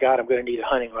think, oh my God, I'm going to need a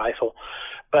hunting rifle,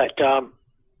 but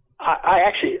I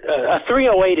actually, a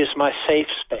 308 is my safe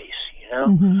space.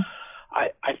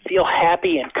 I feel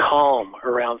happy and calm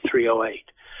around 308.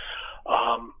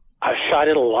 I've shot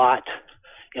it a lot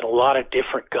in a lot of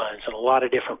different guns and a lot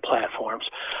of different platforms.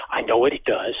 I know what it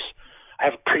does. I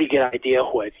have a pretty good idea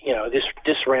what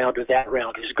this round or that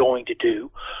round is going to do.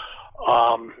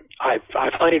 I've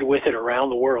hunted with it around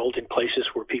the world in places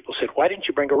where people said, "Why didn't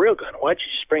you bring a real gun? Why didn't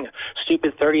you just bring a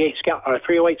stupid 38 Scout or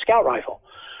 308 Scout rifle?"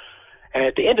 And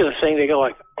at the end of the thing, they go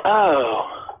like,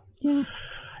 "Oh, yeah,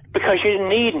 because you didn't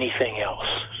need anything else."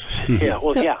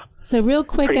 So real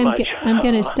quick, I'm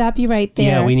going to stop you right there.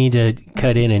 Yeah, we need to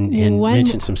cut in and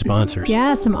mention some sponsors.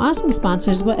 Yeah, some awesome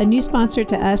sponsors. A new sponsor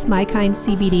to us, My Kind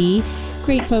CBD.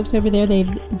 Great folks over there.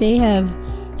 They have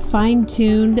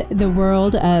fine-tuned the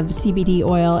world of CBD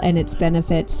oil and its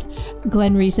benefits.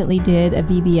 Glenn recently did a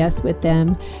VBS with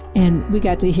them, and we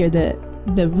got to hear the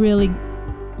really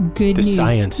good news.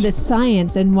 The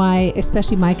science, and why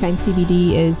especially My Kind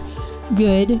CBD is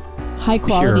good, high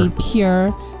quality,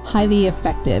 pure, highly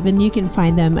effective. And you can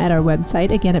find them at our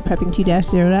website, again at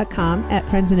prepping2-0.com, at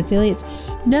Friends and Affiliates.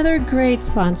 Another great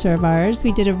sponsor of ours,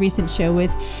 we did a recent show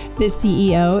with the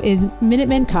CEO, is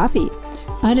Minutemen Coffee.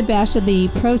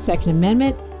 Unabashedly pro Second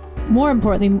Amendment, more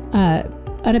importantly,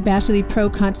 unabashedly pro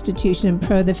Constitution and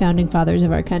pro the founding fathers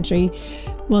of our country.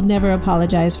 We'll never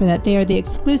apologize for that. They are the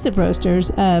exclusive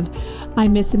roasters of I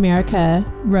Miss America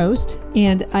roast,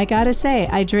 and I gotta say,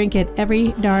 I drink it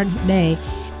every darn day.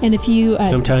 And if you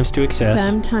sometimes to excess,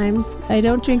 sometimes I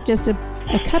don't drink just a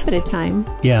cup at a time.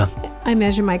 Yeah, I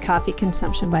measure my coffee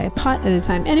consumption by a pot at a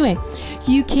time. Anyway,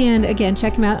 you can, again,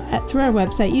 check them out through our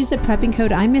website. Use the prepping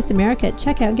code I Miss America at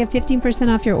checkout and get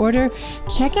 15% off your order.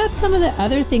 Check out some of the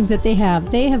other things that they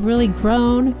have. They have really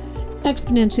grown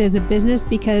exponentially as a business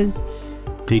because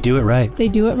they do it right. They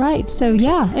do it right. So,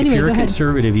 yeah. Anyway, if you're a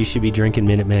conservative, you should be drinking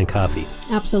Minuteman coffee.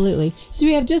 Absolutely. So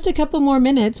we have just a couple more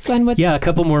minutes. Glenn, a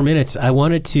couple more minutes. I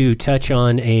wanted to touch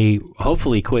on a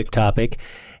hopefully quick topic,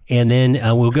 and then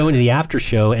we'll go into the after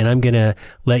show, and I'm going to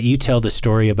let you tell the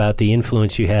story about the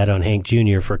influence you had on Hank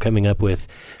Jr. for coming up with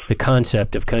the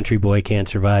concept of Country Boy Can't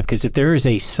Survive. Because if there is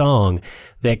a song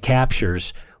that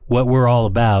captures what we're all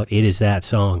about, it is that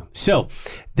song. So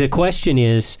the question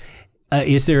is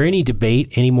there any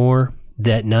debate anymore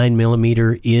that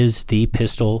 9mm is the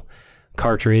pistol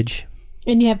cartridge?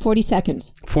 And you have 40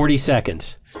 seconds. 40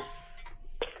 seconds.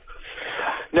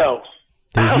 No.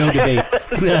 There's no debate.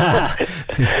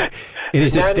 It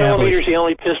is established. 9mm is the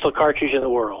only pistol cartridge in the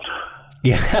world.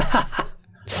 Yeah.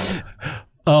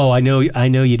 Oh, I know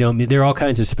you don't. There are all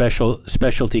kinds of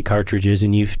specialty cartridges,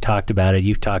 and you've talked about it.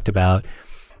 You've talked about,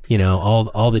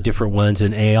 all the different ones,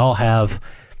 and they all have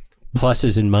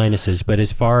pluses and minuses. But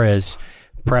as far as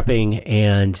prepping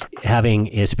and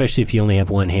having, especially if you only have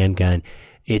one handgun,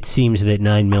 it seems that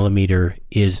 9mm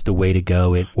is the way to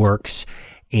go. It works,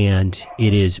 and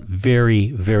it is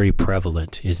very, very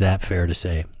prevalent. Is that fair to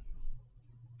say?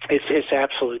 It's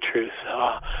absolute truth.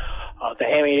 The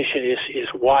ammunition is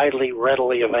widely,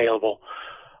 readily available.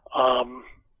 And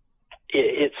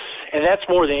that's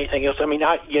more than anything else. I mean,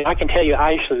 I can tell you,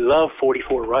 I actually love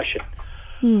 .44 Russian,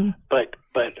 but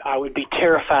I would be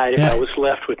terrified if I was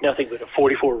left with nothing but a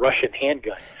 .44 Russian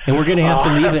handgun. And we're going to have to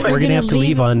leave it. We're going to have to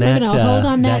leave on that. We're going to hold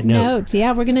on that note.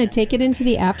 Yeah, we're going to take it into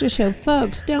the after show,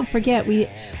 folks. Don't forget,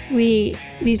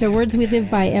 these are words we live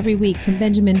by every week from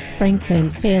Benjamin Franklin.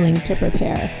 Failing to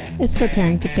prepare is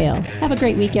preparing to fail. Have a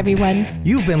great week, everyone.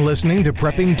 You've been listening to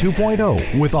Prepping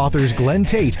 2.0 with authors Glenn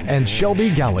Tate and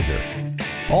Shelby Gallagher.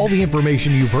 All the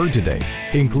information you've heard today,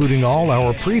 including all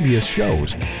our previous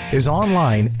shows, is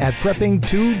online at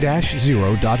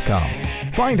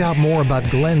prepping2-0.com. Find out more about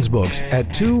Glenn's books at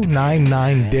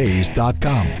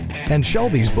 299days.com and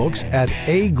Shelby's books at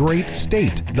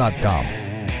agreatstate.com.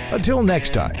 Until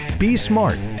next time, be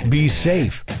smart, be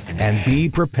safe, and be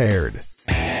prepared.